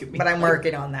 Don't look at me. But I'm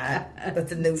working on that.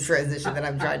 That's a new transition that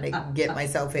I'm trying to get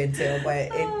myself into.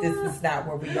 But this is not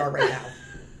where we are right now.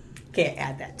 Can't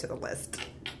add that to the list.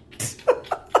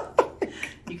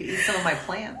 You could eat some of my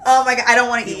plants. Oh my God, I don't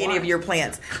want to eat any of your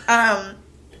plants. I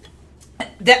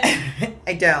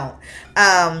don't.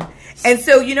 And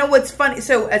so, you know what's funny?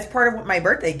 So as part of my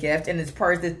birthday gift, and as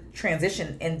part of the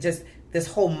transition and just this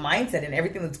whole mindset and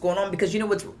everything that's going on, because you know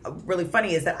what's really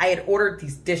funny is that I had ordered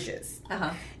these dishes.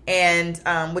 And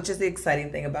which is the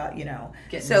exciting thing about, getting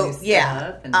new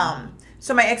stuff. And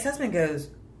so my ex-husband goes,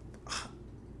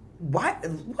 what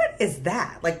is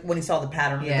that? Like, when he saw the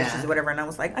pattern of the dishes or whatever, and I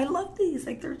was like, I love these.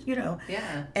 Like, they're,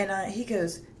 And he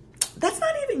goes, that's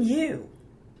not even you.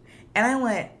 And I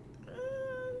went,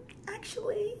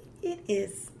 actually, it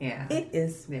is. It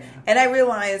is. And I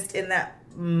realized in that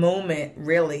moment,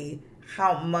 really,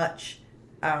 how much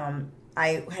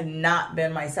I had not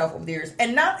been myself over the years.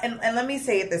 And let me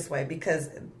say it this way, because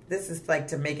this is like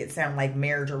to make it sound like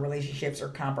marriage or relationships or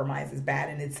compromise is bad,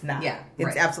 and it's not.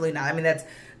 It's absolutely not. I mean,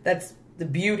 that's the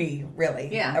beauty,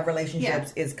 really, of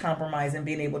relationships is compromise and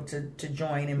being able to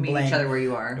join and meet blend each other where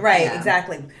you are. Right,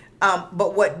 exactly.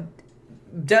 But what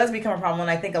does become a problem, and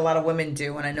I think a lot of women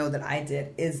do, and I know that I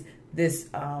did, is this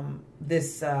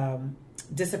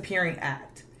disappearing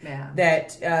act.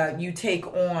 That you take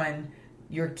on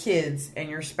your kids and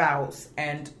your spouse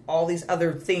and all these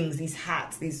other things, these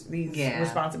hats, these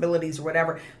responsibilities or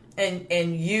whatever,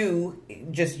 and you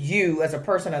as a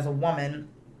person, as a woman,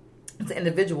 as an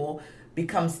individual,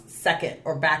 becomes second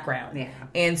or background.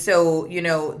 And so,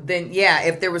 then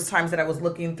if there was times that I was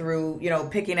looking through,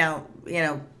 picking out,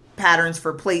 patterns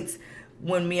for plates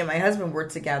when me and my husband were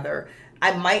together,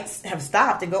 I might have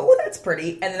stopped and go, oh, that's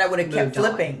pretty. And then I would have kept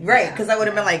flipping. Right. Because I would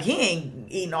have been like, he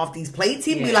ain't eating off these plates.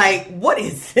 He'd be like, what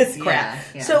is this crap?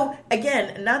 So,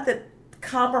 again, not that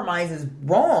compromise is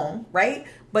wrong, right?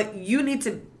 But you need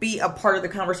to be a part of the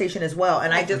conversation as well.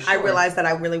 And I realized that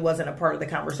I really wasn't a part of the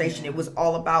conversation. It was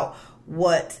all about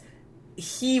what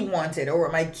he wanted or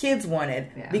what my kids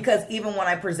wanted. Because even when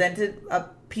I presented a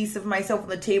piece of myself on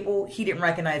the table, he didn't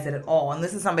recognize it at all. And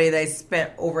this is somebody that I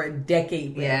spent over a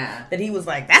decade with. Yeah. That he was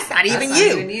like, that's not even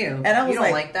you. And I was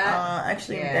like that?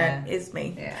 Actually, that is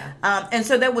me. Yeah. And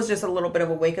so that was just a little bit of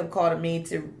a wake-up call to me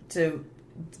to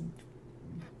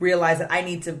realize that I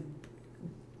need to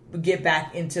get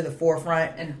back into the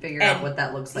forefront and figure out what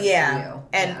that looks like for you.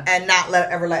 And not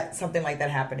ever let something like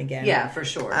that happen again. Yeah, for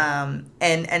sure.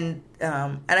 And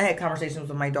I had conversations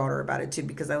with my daughter about it too,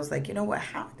 because I was like, you know what,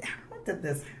 how did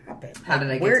this happen? How did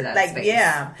I get to that space?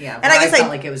 Yeah. And I guess felt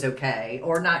like it was okay,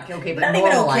 or not okay, but not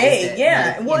even okay. It.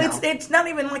 Yeah. Like, well, it's not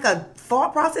even like a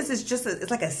thought process. It's just it's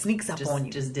like a sneaks up on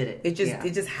you. Just did it. It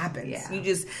just happens.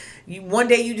 Yeah. You one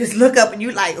day you just look up and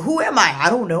you're like, who am I? I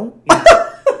don't know. Yeah.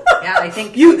 Yeah, I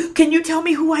think can you tell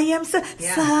me who I am, sir?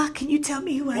 Yeah. Sir, can you tell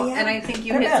me who I am? And I think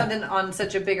you hit something on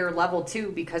such a bigger level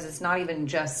too, because it's not even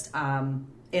just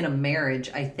in a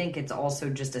marriage. I think it's also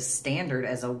just a standard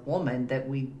as a woman that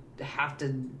we have to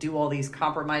do all these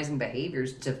compromising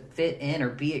behaviors to fit in or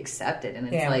be accepted, and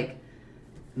it's like,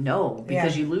 no,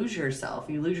 because you lose yourself.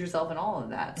 You lose yourself in all of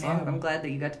that. So I'm glad that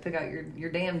you got to pick out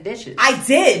your damn dishes. I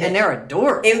did, and they're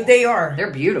adorable. They are.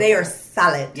 They're beautiful. They are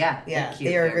solid. Yeah, yeah. Cute.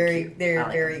 They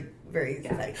are very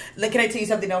exciting. Look, can I tell you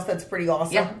something else that's pretty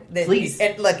awesome? Yeah, please.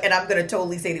 And I'm going to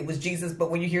totally say it was Jesus,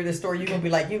 but when you hear this story, you're going to be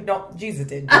like, Jesus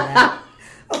didn't do that.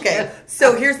 Okay,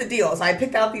 so here's the deal. So I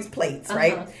picked out these plates,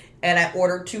 right? And I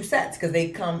ordered 2 sets because they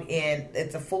come in.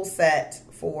 It's a full set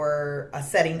for a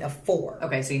setting of 4.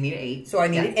 Okay, so you need 8. So I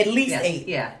needed at least 8.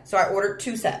 Yeah. So I ordered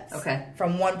 2 sets. Okay.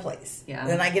 From one place. Yeah. And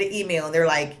then I get an email and they're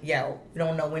like, yo, we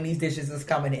don't know when these dishes is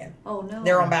coming in. Oh, no.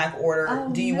 They're on back order.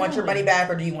 Oh, do you want your money back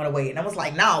or do you want to wait? And I was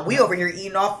like, nah, we over here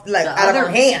eating off out of our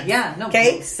hands. Yeah, no.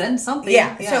 Okay? Send something.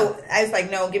 Yeah. So I was like,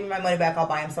 no, give me my money back. I'll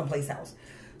buy them someplace else.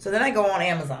 So then I go on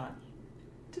Amazon.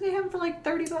 Do they have them for like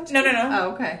 $30? No.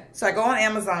 Oh, okay. So I go on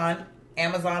Amazon.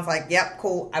 Amazon's like, yep,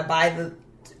 cool. I buy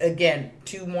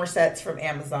 2 more sets from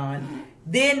Amazon. Mm-hmm.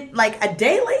 Then, like a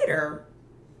day later,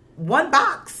 1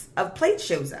 box of plates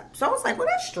shows up. So I was like, well,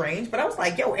 that's strange. But I was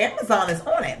like, yo, Amazon is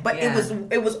on it. But it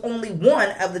was only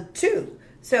 1 of the 2.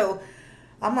 So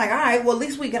I'm like, all right, well, at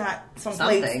least we got some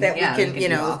plates that we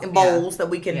can, bowls that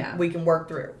we can work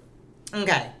through.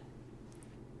 Okay.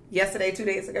 Yesterday, 2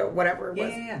 days ago, whatever it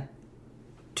was. Yeah.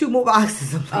 2 more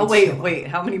boxes of plates. Oh, wait.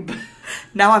 How many?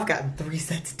 Now I've gotten 3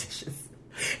 sets of dishes.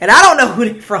 And I don't know who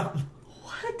they're from.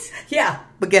 What? Yeah.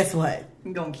 But guess what?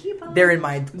 I'm going to keep them. They're in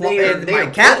my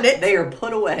cabinet. They are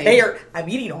put away. I'm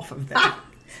eating off of them.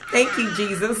 Thank you,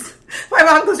 Jesus. My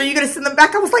mom goes, are you going to send them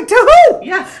back? I was like, to who?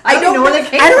 Yeah. I don't know where they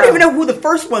came from. I don't even know who the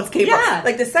first ones came from.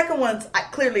 Like the second ones,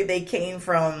 clearly they came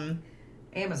from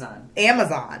Amazon.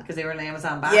 Because they were in an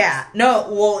Amazon box? Yeah. No,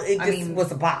 well, it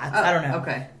was a box. I don't know.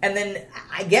 Okay. And then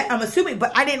I'm assuming,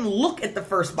 but I didn't look at the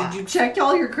first box. Did you check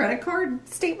all your credit card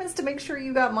statements to make sure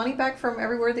you got money back from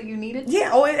everywhere that you needed?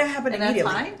 Yeah. Oh, it happened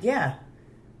immediately. That's fine? Yeah.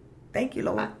 Thank you,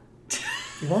 Lord.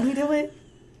 You want me to do it?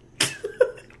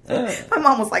 My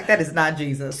mom was like, that is not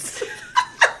Jesus.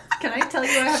 Can I tell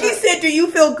you? She said, do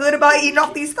you feel good about eating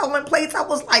off these stolen plates? I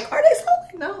was like, are they stolen?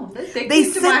 No. They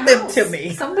sent them to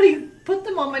me. Somebody put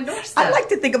them on my doorstep. I like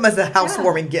to think of them as a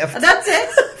housewarming gift. That's it.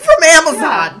 From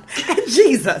Amazon. Yeah.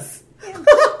 Jesus. I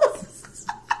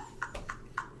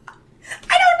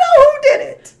don't know who did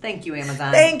it. Thank you,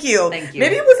 Amazon. Thank you. Maybe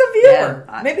it was a viewer.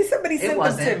 Maybe somebody sent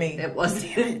them to me. It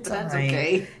wasn't. That's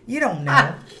okay. You don't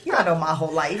know. You don't know my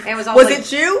whole life. Amazon was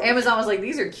it you? Amazon was like,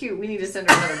 these are cute. We need to send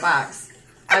her another box.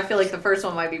 I feel like the first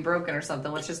one might be broken or something.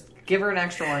 Let's just give her an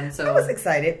extra one. So I was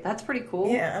excited. That's pretty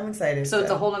cool. Yeah, I'm excited. So it's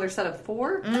a whole other set of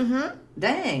 4? Mm-hmm.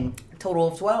 Dang. Total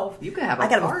of 12. You could have a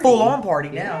party. I got a full-on party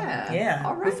now. Yeah.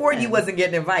 All right, before you wasn't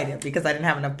getting invited because I didn't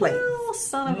have enough plates. Oh,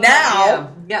 son of a...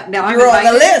 Now, now you're on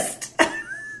the list.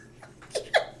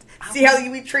 See how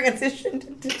we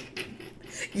transitioned?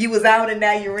 You was out and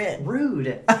now you're in.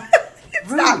 Rude.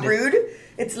 It's not rude.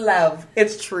 It's love.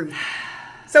 It's truth.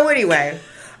 So anyway,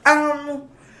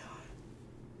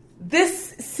 this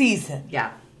season,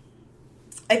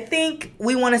 I think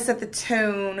we want to set the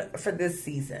tone for this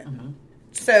season. Mm-hmm.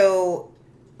 So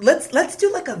let's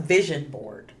do like a vision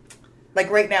board. Like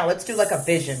right now, let's do like a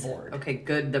vision board. Okay,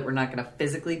 good that we're not going to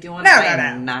physically do one. No.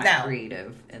 I'm not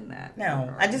creative in that.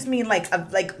 No, I just mean like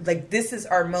this is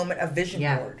our moment of vision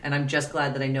board. And I'm just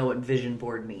glad that I know what vision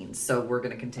board means. So we're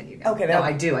going to continue now. Okay, no,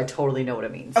 I do. I totally know what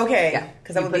it means. Okay, yeah,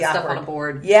 because I would be stuff awkward. on a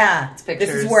board. Yeah, it's pictures.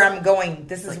 This is where I'm going.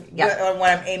 This is what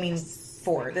I'm aiming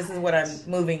for. This is what I'm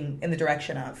moving in the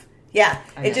direction of. Yeah,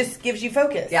 it just gives you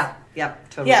focus. Yeah,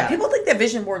 totally. Yeah, people think that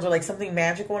vision boards are like something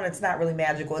magical, and it's not really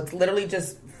magical. It's literally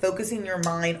just focusing your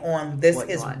mind on this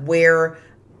is where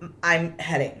I'm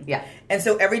heading. Yeah. And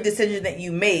so every decision that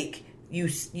you make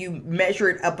you measure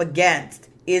it up against,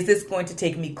 is this going to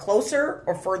take me closer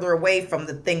or further away from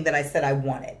the thing that I said I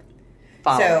wanted?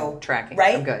 Following, tracking.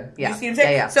 Right? I'm good. Yeah. You see what I'm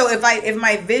saying? Yeah. So if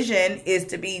my vision is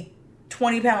to be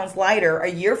 20 pounds lighter a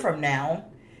year from now,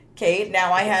 okay,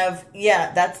 now I have,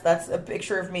 that's a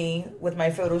picture of me with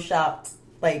my photoshopped,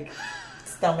 like,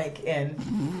 stomach in.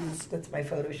 That's my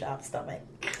Photoshop stomach.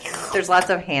 There's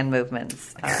lots of hand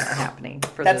movements happening.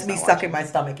 That's me sucking my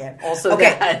stomach in. Also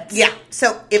that. Yeah.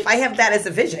 So if I have that as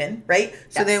a vision, right?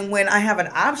 So then when I have an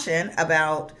option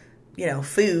about,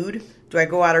 food, do I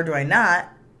go out or do I not?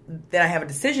 Then I have a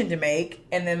decision to make,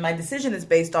 and then my decision is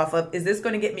based off of, is this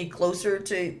going to get me closer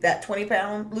to that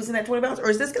losing that 20 pounds, or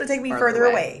is this going to take me further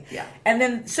away? Yeah. And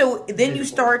then, you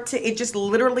start to, it just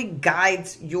literally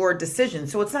guides your decision.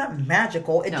 So it's not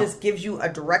magical. It just gives you a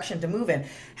direction to move in.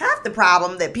 Half the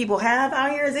problem that people have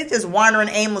out here is they just wandering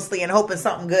aimlessly and hoping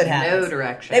something good happens. No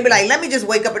direction. They'd be like, let me just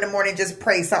wake up in the morning and just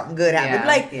pray something good happens.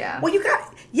 Well,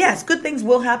 yes, good things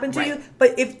will happen to you,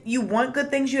 but if you want good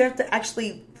things, you have to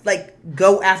actually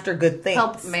go after good things.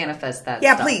 Help manifest that.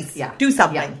 Yeah, stuff. please. Yeah. Do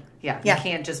something. Yeah. You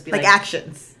can't just be like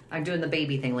actions. I'm doing the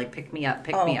baby thing, like pick me up,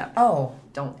 pick me up. Oh.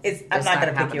 Don't. I'm not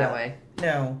going to pick you that up. way.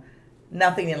 No.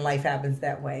 Nothing in life happens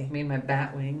that way. Me and my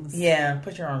bat wings. Yeah,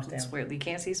 put your arms down. It's weird. You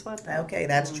can't see sweat. Okay,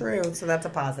 that's true. So that's a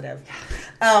positive.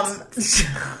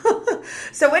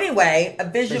 So anyway, a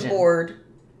vision board.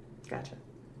 Gotcha.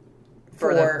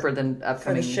 For the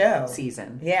upcoming show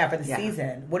season. Yeah, for the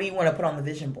season. What do you want to put on the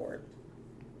vision board?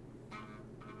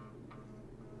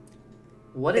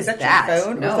 What is that? Your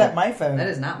phone? No, or is that my phone? That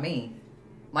is not me.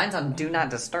 Mine's on Do Not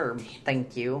Disturb.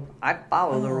 Thank you. I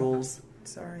follow the rules.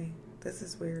 Sorry. This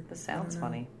is weird. This sounds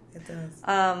funny. It does.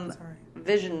 Sorry.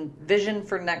 Vision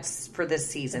for this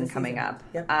season coming up.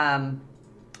 Yep.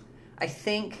 I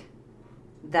think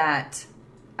that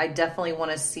I definitely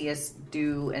want to see us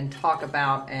do and talk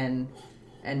about and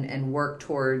work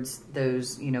towards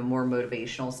those, more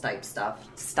motivational type stuff.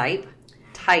 Stipends?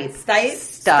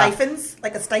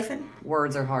 Like a stipend?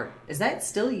 Words are hard. Is that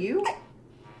still you?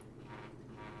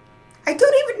 I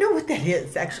don't even know what that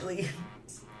is, actually.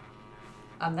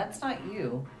 That's not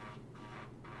you.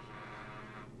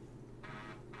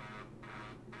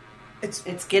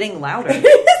 It's getting louder.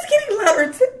 It's getting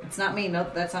louder too. It's not me. No,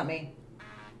 that's not me.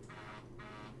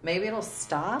 Maybe it'll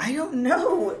stop. I don't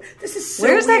know. This is so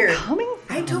Where's weird. that coming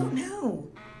from? I don't know.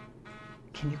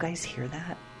 Can you guys hear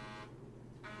that?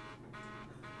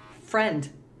 Friend.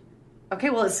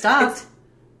 Okay, well, it stopped.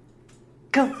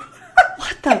 Go.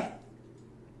 What the?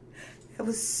 That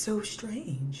was so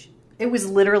strange. It was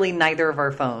literally neither of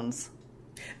our phones.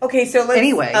 Okay, so let's...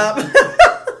 Anyway. Oh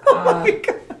my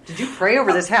God. Did you pray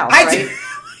over this house, right? Did.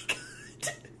 Oh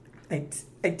my God.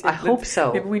 I did. I hope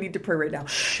so. Maybe we need to pray right now.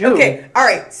 Shoot. Okay, all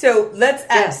right. So let's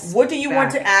ask. Yes, what do you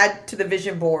want to add to the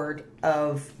vision board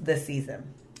of this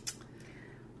season?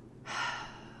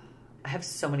 I have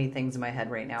so many things in my head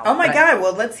right now. Oh my God.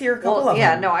 Well, let's hear a couple of them.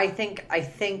 Yeah, no, I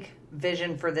think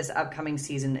vision for this upcoming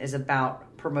season is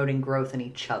about promoting growth in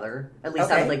each other. At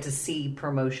least I would like to see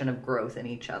promotion of growth in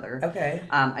each other. Okay.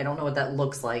 I don't know what that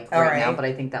looks like right now, but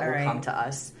I think that will come to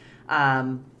us.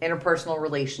 Interpersonal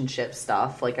relationship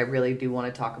stuff. Like I really do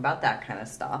want to talk about that kind of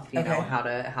stuff. You know,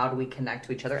 how do we connect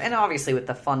to each other? And obviously with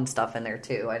the fun stuff in there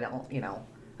too. I don't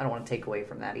want to take away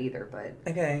from that either, but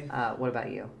okay. What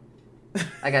about you?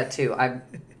 I got two. I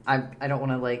don't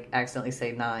want to accidentally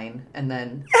say 9 and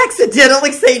then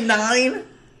accidentally say 9.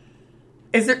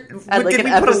 Is there? Did we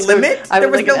put a limit? There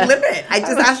was no limit. I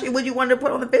just asked you what you wanted to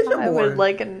put on the vision board. I would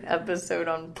like an episode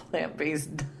on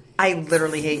plant-based. I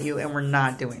literally hate you, and we're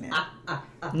not doing it.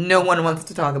 No one wants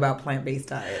to talk about plant-based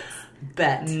diets.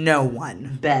 Bet. No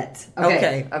one. Bet.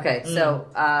 Okay. So,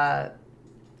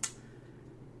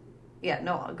 yeah.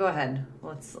 No. Go ahead.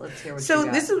 Let's hear what. So you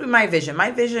got. this is my vision.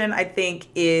 My vision, I think,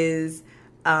 is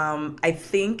I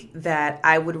think that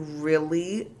I would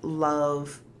really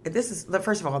love. This is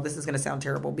first of all, this is going to sound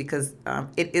terrible because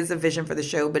it is a vision for the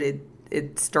show, but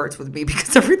it starts with me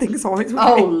because everything is always with me.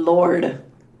 Oh Lord.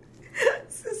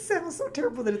 This sounds so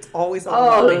terrible that it's always on.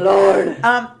 Oh Lord.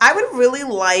 I would really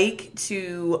like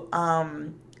to I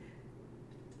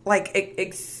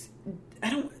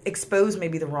don't expose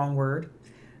maybe the wrong word.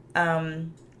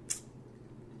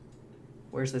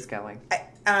 Where's this going?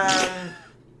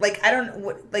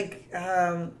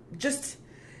 Just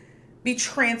be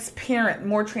transparent,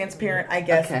 more transparent, I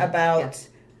guess, about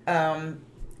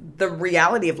the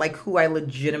reality of who I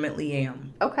legitimately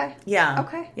am. Okay. Yeah.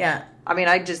 Okay. Yeah. I mean,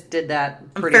 I just did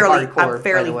that pretty hardcore. I'm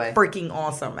fairly by the way. freaking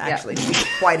awesome, actually, to be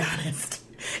quite honest,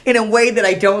 in a way that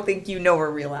I don't think you know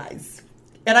or realize,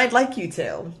 and I'd like you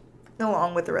to,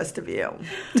 along with the rest of you.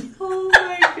 Oh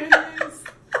my goodness.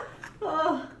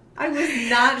 Oh, I was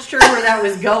not sure where that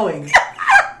was going.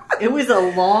 It was a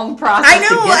long process.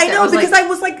 I know, because I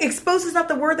was like, exposed is not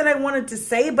the word that I wanted to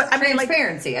say, but I mean,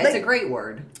 transparency. It's a great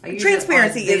word. I use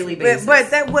transparency it on a daily basis. but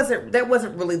that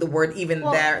wasn't really the word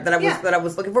that I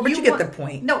was looking for. But you get the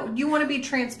point. No, you want to be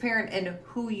transparent in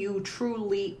who you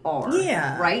truly are.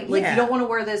 Yeah, right. Like you don't want to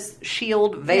wear this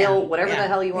shield, veil, whatever the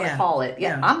hell you want to call it.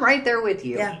 Yeah, I'm right there with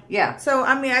you. Yeah. So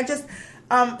I mean, I just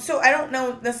so I don't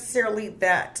know necessarily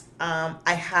that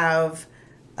I have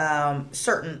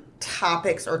certain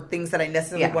topics or things that I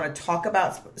necessarily want to talk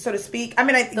about, so to speak. I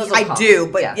mean, I do,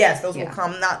 but yes, those will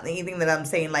come. Not anything that I'm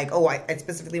saying like, oh, I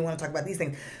specifically want to talk about these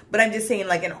things. But I'm just saying,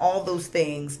 like, in all those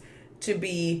things, to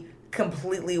be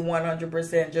completely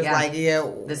 100% just like,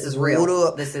 this is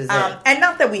real. This is it. And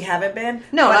not that we haven't been.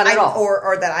 No, not at all.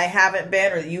 Or that I haven't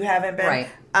been, or that you haven't been. Right.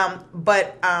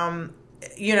 But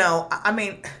you know, I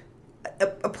mean,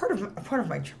 a part of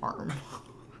my charm.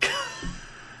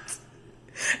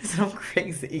 So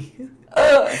crazy.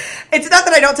 It's not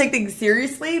that I don't take things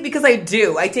seriously, because I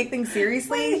do. I take things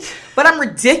seriously, but I'm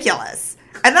ridiculous.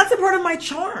 And that's a part of my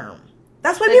charm.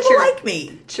 That's why people like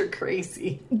me. You're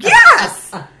crazy.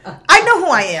 Yes! I know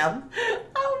who I am.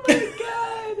 Oh my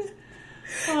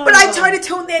God. But I try to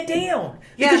tone that down.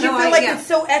 Because you feel like it's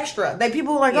so extra. Like,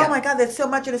 people are like, oh my God, that's so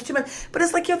much and it's too much. But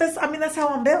it's like, that's how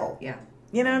I'm built. Yeah.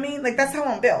 You know what I mean? Like, that's how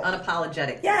I'm built.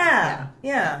 Unapologetic. Yeah.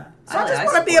 So I just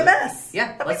want to be a mess.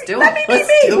 Yeah, let's do it. Let me be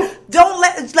me. Don't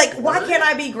why can't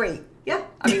I be great? Yeah.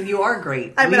 I mean, you are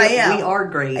great. I am. We are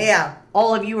great. Yeah.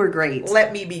 All of you are great.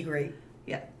 Let me be great.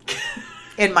 Yeah.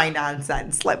 In my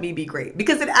nonsense, let me be great.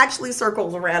 Because it actually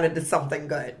circles around into something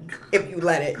good if you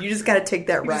let it. You just got to take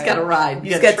that ride. You just got to ride.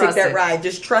 You just got to take that ride.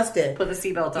 Just trust it. Put the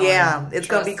seatbelt on. Yeah. It's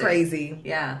going to be crazy.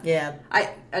 Yeah.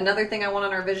 Another thing I want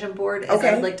on our vision board is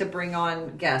I'd like to bring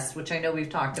on guests, which I know we've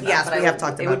talked about. Yes, we have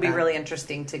talked about it. It would be really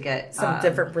interesting to get some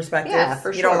different perspectives. Yeah,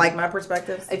 for sure. You don't like my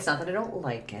perspectives? It's not that I don't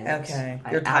like it. Okay.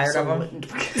 You're tired of them?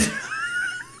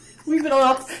 We've been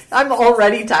I'm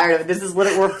already tired of it. This is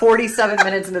we're 47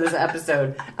 minutes into this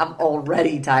episode. I'm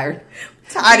already tired.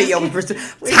 Tired of hearing your voice.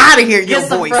 Get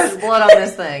some fresh blood on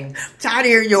this thing. Tired of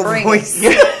hearing your voice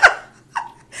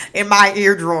in my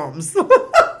eardrums.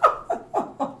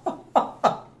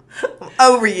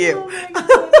 Over you.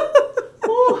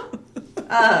 Oh my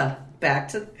God. Back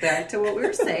to what we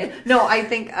were saying. No, I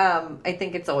think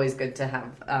it's always good to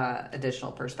have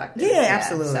additional perspectives. Yeah,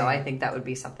 absolutely. So I think that would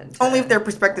be something. Only if they're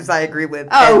perspectives I agree with.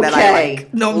 Okay. And that I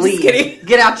like. No, I'm just kidding.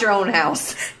 Get out your own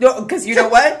house. No, because you know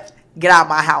what? Get out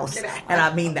my house, and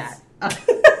I mean that.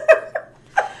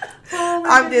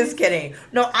 I'm just kidding.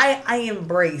 No, I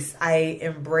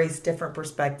embrace different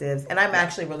perspectives, and I'm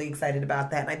actually really excited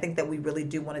about that. And I think that we really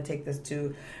do want to take this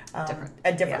to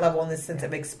a different level in the sense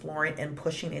of exploring and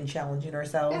pushing and challenging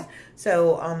ourselves. Yeah.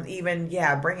 So even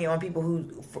bringing on people who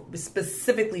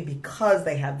specifically because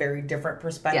they have very different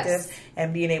perspectives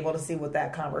and being able to see what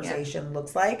that conversation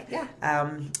looks like. Yeah.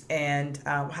 And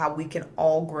how we can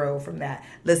all grow from that.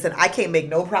 Listen, I can't make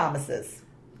no promises.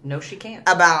 No, she can't.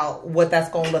 About what that's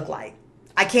going to look like.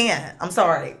 I can't. I'm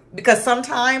sorry. Because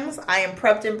sometimes I am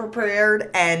prepped and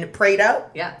prepared and prayed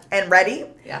up and ready.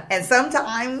 Yeah. And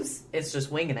sometimes it's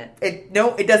just winging it. It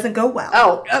doesn't go well.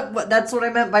 Oh, that's what I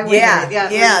meant by winging it.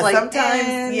 Yeah. Like,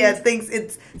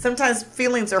 sometimes, sometimes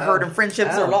feelings are hurt and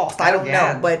friendships are lost. I don't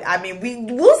know. But, I mean,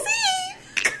 we'll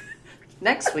see.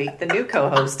 Next week, the new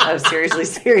co-host of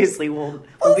Seriously will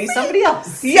be somebody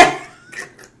else. Yeah.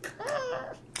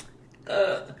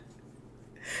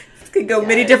 Could go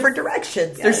many different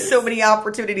directions. Yes. There's so many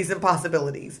opportunities and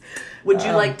possibilities. Would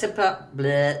you like to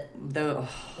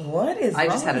what is I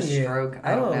just had a stroke.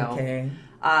 I don't know. Okay.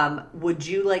 Would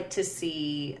you like to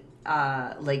see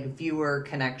like viewer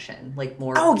connection, like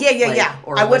more? Oh yeah.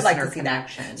 Or I would like to see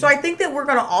connection. That. So I think that we're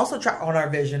going to also try on our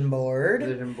vision board.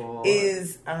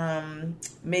 Is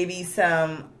maybe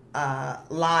some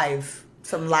live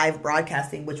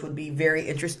broadcasting, which would be very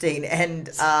interesting. And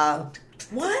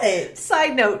what?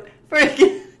 Side note. For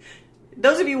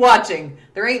those of you watching,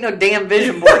 there ain't no damn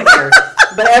vision board here.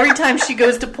 But every time she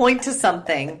goes to point to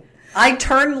something, I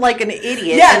turn like an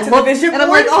idiot and look, and I'm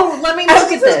like, oh, let me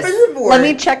look at this. Let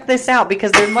me check this out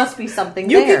because there must be something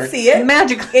there. You can see it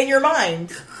magically in your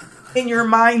mind, in your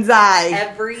mind's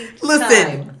eye.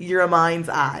 Listen, your mind's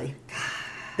eye.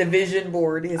 The vision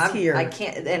board is here. I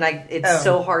can't, and it's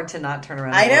so hard to not turn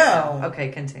around. I know. Okay,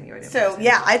 continue. So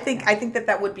I think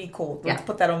that would be cool. Let's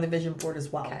put that on the vision board as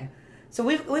well. Okay. So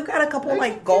we've got a couple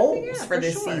goals for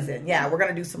this season. Yeah, we're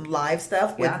gonna do some live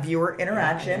stuff with viewer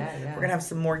interaction. We're gonna have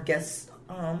some more guests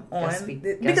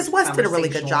because Wes did a really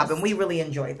good job, and we really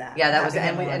enjoyed that. Yeah, that was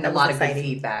and a lot of good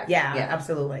feedback. Yeah,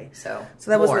 absolutely. So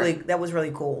that was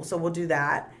really cool. So we'll do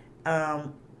that.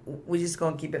 We're just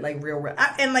gonna keep it like real.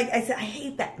 And like I said, I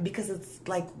hate that because it's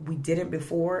like we did it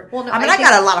before. Well, no, I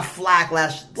got a lot of flack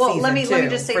last season let me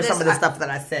just say for this. some of the stuff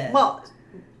that I said. Well,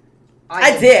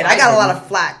 I did. I got a lot of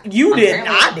flack. You didn't.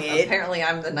 I did. Apparently,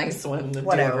 I'm the nice one in the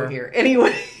duo here.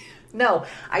 Anyway, no,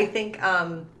 I think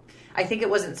it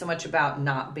wasn't so much about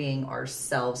not being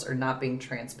ourselves or not being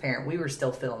transparent. We were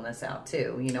still filling this out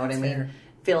too. You know what I mean? Fair.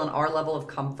 Feeling our level of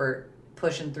comfort,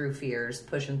 pushing through fears,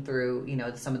 pushing through,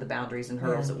 some of the boundaries and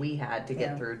hurdles that we had to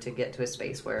get through to get to a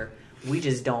space where we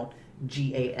just don't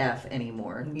GAF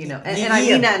anymore. And I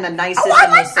mean that in the nicest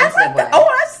and most sensitive way.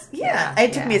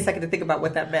 It took me a second to think about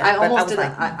what that meant. I almost did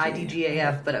like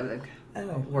IDGAF, but I was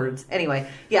like, words. Anyway,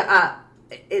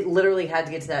 it literally had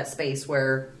to get to that space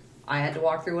where I had to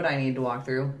walk through what I needed to walk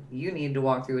through. You needed to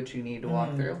walk through what you needed to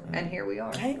walk through. And here we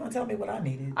are. How you going to tell me what I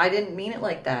needed? I didn't mean it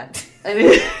like that. I didn't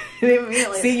mean it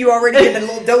like See, you already getting a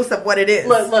little dose of what it is.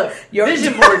 Look. Your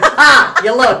vision board.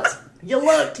 You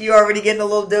looked. You already getting a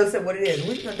little dose of what it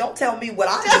is. Don't tell me what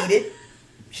I needed.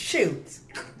 Shoot.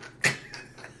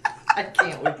 I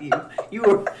can't with you. You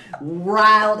were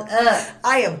riled up.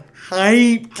 I am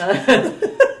hyped.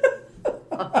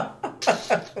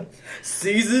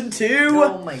 Season 2.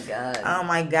 Oh my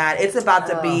god. It's about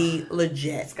to be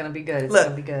legit. It's gonna be good. It's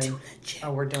gonna be good.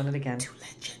 Oh, we're doing it again. Too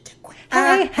legit to quit.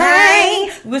 Hey.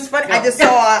 It was funny. No.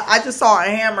 I just saw a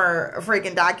Hammer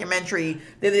freaking documentary.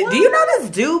 Do you know this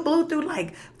dude blew through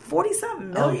like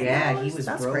 40-something million? Oh yeah, he was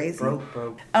crazy.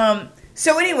 Broke.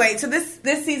 So anyway,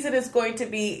 this season is going to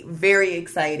be very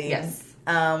exciting. Yes.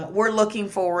 We're looking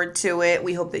forward to it.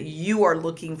 We hope that you are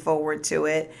looking forward to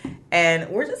it, and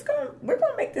we're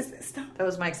gonna make this stuff. That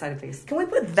was my excited face. Can we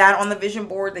put that on the vision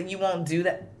board that you won't do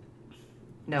that?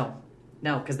 No,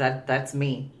 because that's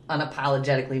me,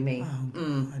 unapologetically me. Oh,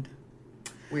 God.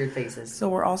 Weird faces. So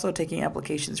we're also taking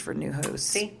applications for new hosts.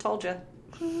 See, told you.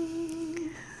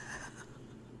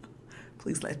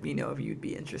 Please let me know if you'd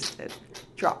be interested.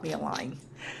 Drop me a line.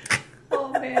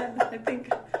 Oh man, I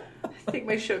think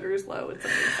my sugar is low. It's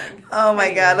amazing. Oh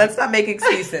my God, let's not make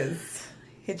excuses.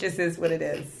 It just is what it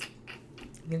is.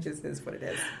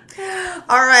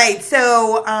 All right,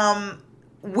 so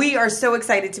we are so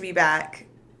excited to be back.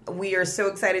 We are so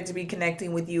excited to be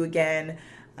connecting with you again.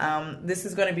 This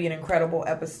is going to be an incredible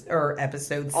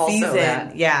episode also season.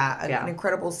 An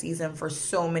incredible season for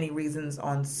so many reasons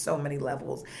on so many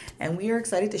levels, and we are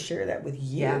excited to share that with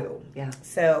you.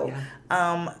 So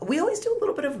we always do a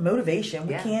little bit of motivation.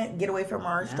 We can't get away from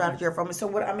our strategy or from it. So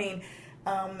what I mean,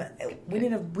 we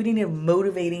need a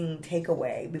motivating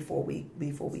takeaway before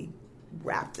we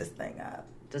wrap this thing up.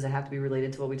 Does it have to be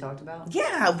related to what we talked about?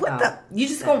 Yeah. You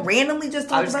just gonna randomly just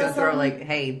talk about something? I was gonna throw like,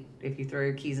 hey, if you throw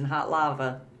your keys in hot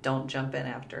lava, don't jump in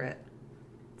after it.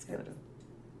 Let's go to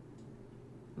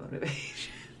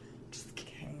motivation. Just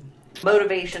kidding.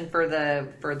 Motivation for the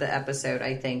episode,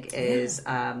 I think, is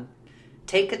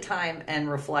take a time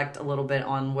and reflect a little bit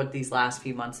on what these last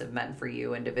few months have meant for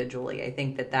you individually. I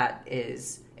think that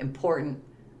is important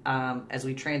as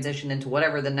we transition into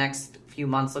whatever the next few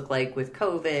months look like with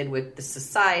COVID, with the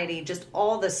society, just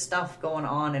all this stuff going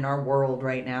on in our world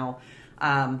right now,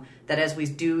 that as we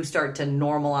do start to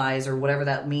normalize or whatever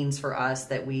that means for us,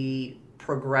 that we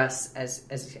progress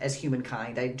as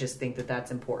humankind. I just think that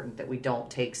that's important, that we don't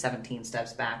take 17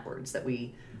 steps backwards, that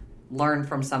we learn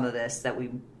from some of this, that we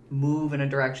move in a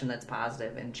direction that's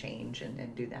positive and change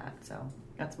and do that. So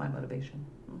that's my motivation.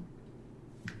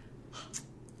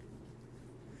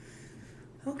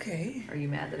 Okay. Are you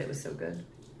mad that it was so good?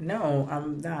 No,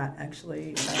 I'm not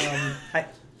actually.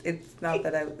 It's not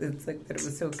that it's like that it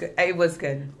was so good. It was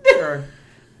good. Sure.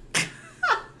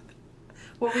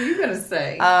 What were you gonna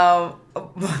say? I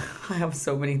have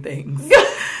so many things.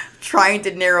 Trying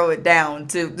to narrow it down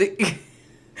to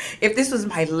if this was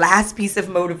my last piece of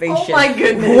motivation. Oh my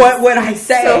goodness! What would I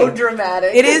say? So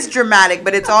dramatic. It is dramatic,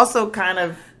 but it's also kind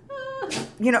of,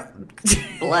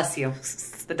 Bless you.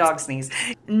 The dog sneezed.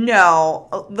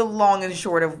 No, the long and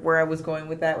short of where I was going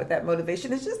with that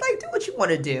motivation is just like, do what you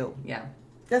want to do. Yeah.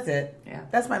 That's it. Yeah.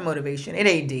 That's my motivation. It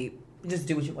ain't deep. Just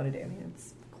do what you want to do. I mean,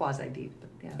 it's quasi deep, but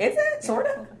yeah. Is it? Sort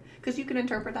of? Because you can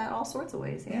interpret that all sorts of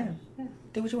ways. Yeah.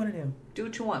 Do what you want to do. Do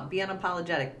what you want. Be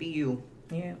unapologetic. Be you.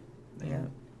 Yeah.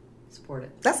 Support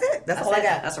it. That's it. That's all I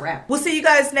got. That's a wrap. We'll see you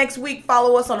guys next week.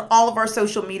 Follow us on all of our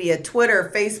social media, Twitter,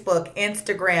 Facebook,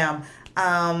 Instagram.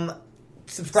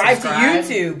 Subscribe to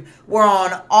YouTube. We're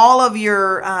on all of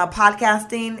your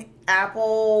podcasting,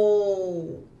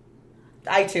 Apple,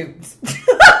 iTunes.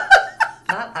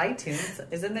 Not iTunes,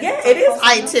 isn't it? Yeah, it is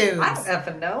iTunes. I don't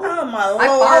effing know. Oh my lord! I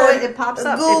follow it. It pops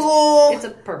up. Google. It's a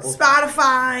purple.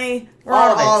 Spotify. We're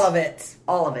on all of it.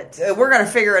 All of it. We're gonna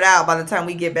figure it out by the time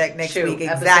we get back next week.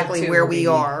 Exactly where we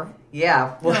are.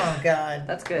 Yeah. Oh God.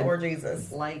 That's good. Lord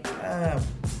Jesus. Like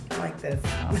this.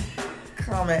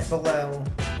 Comment below.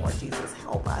 Lord Jesus,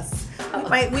 help us.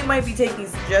 We might be taking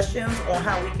suggestions on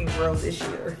how we can grow this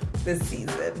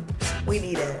season. We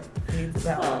need it. We need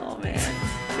some help. Oh man.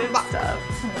 Good stuff.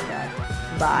 Oh my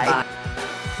God. Bye.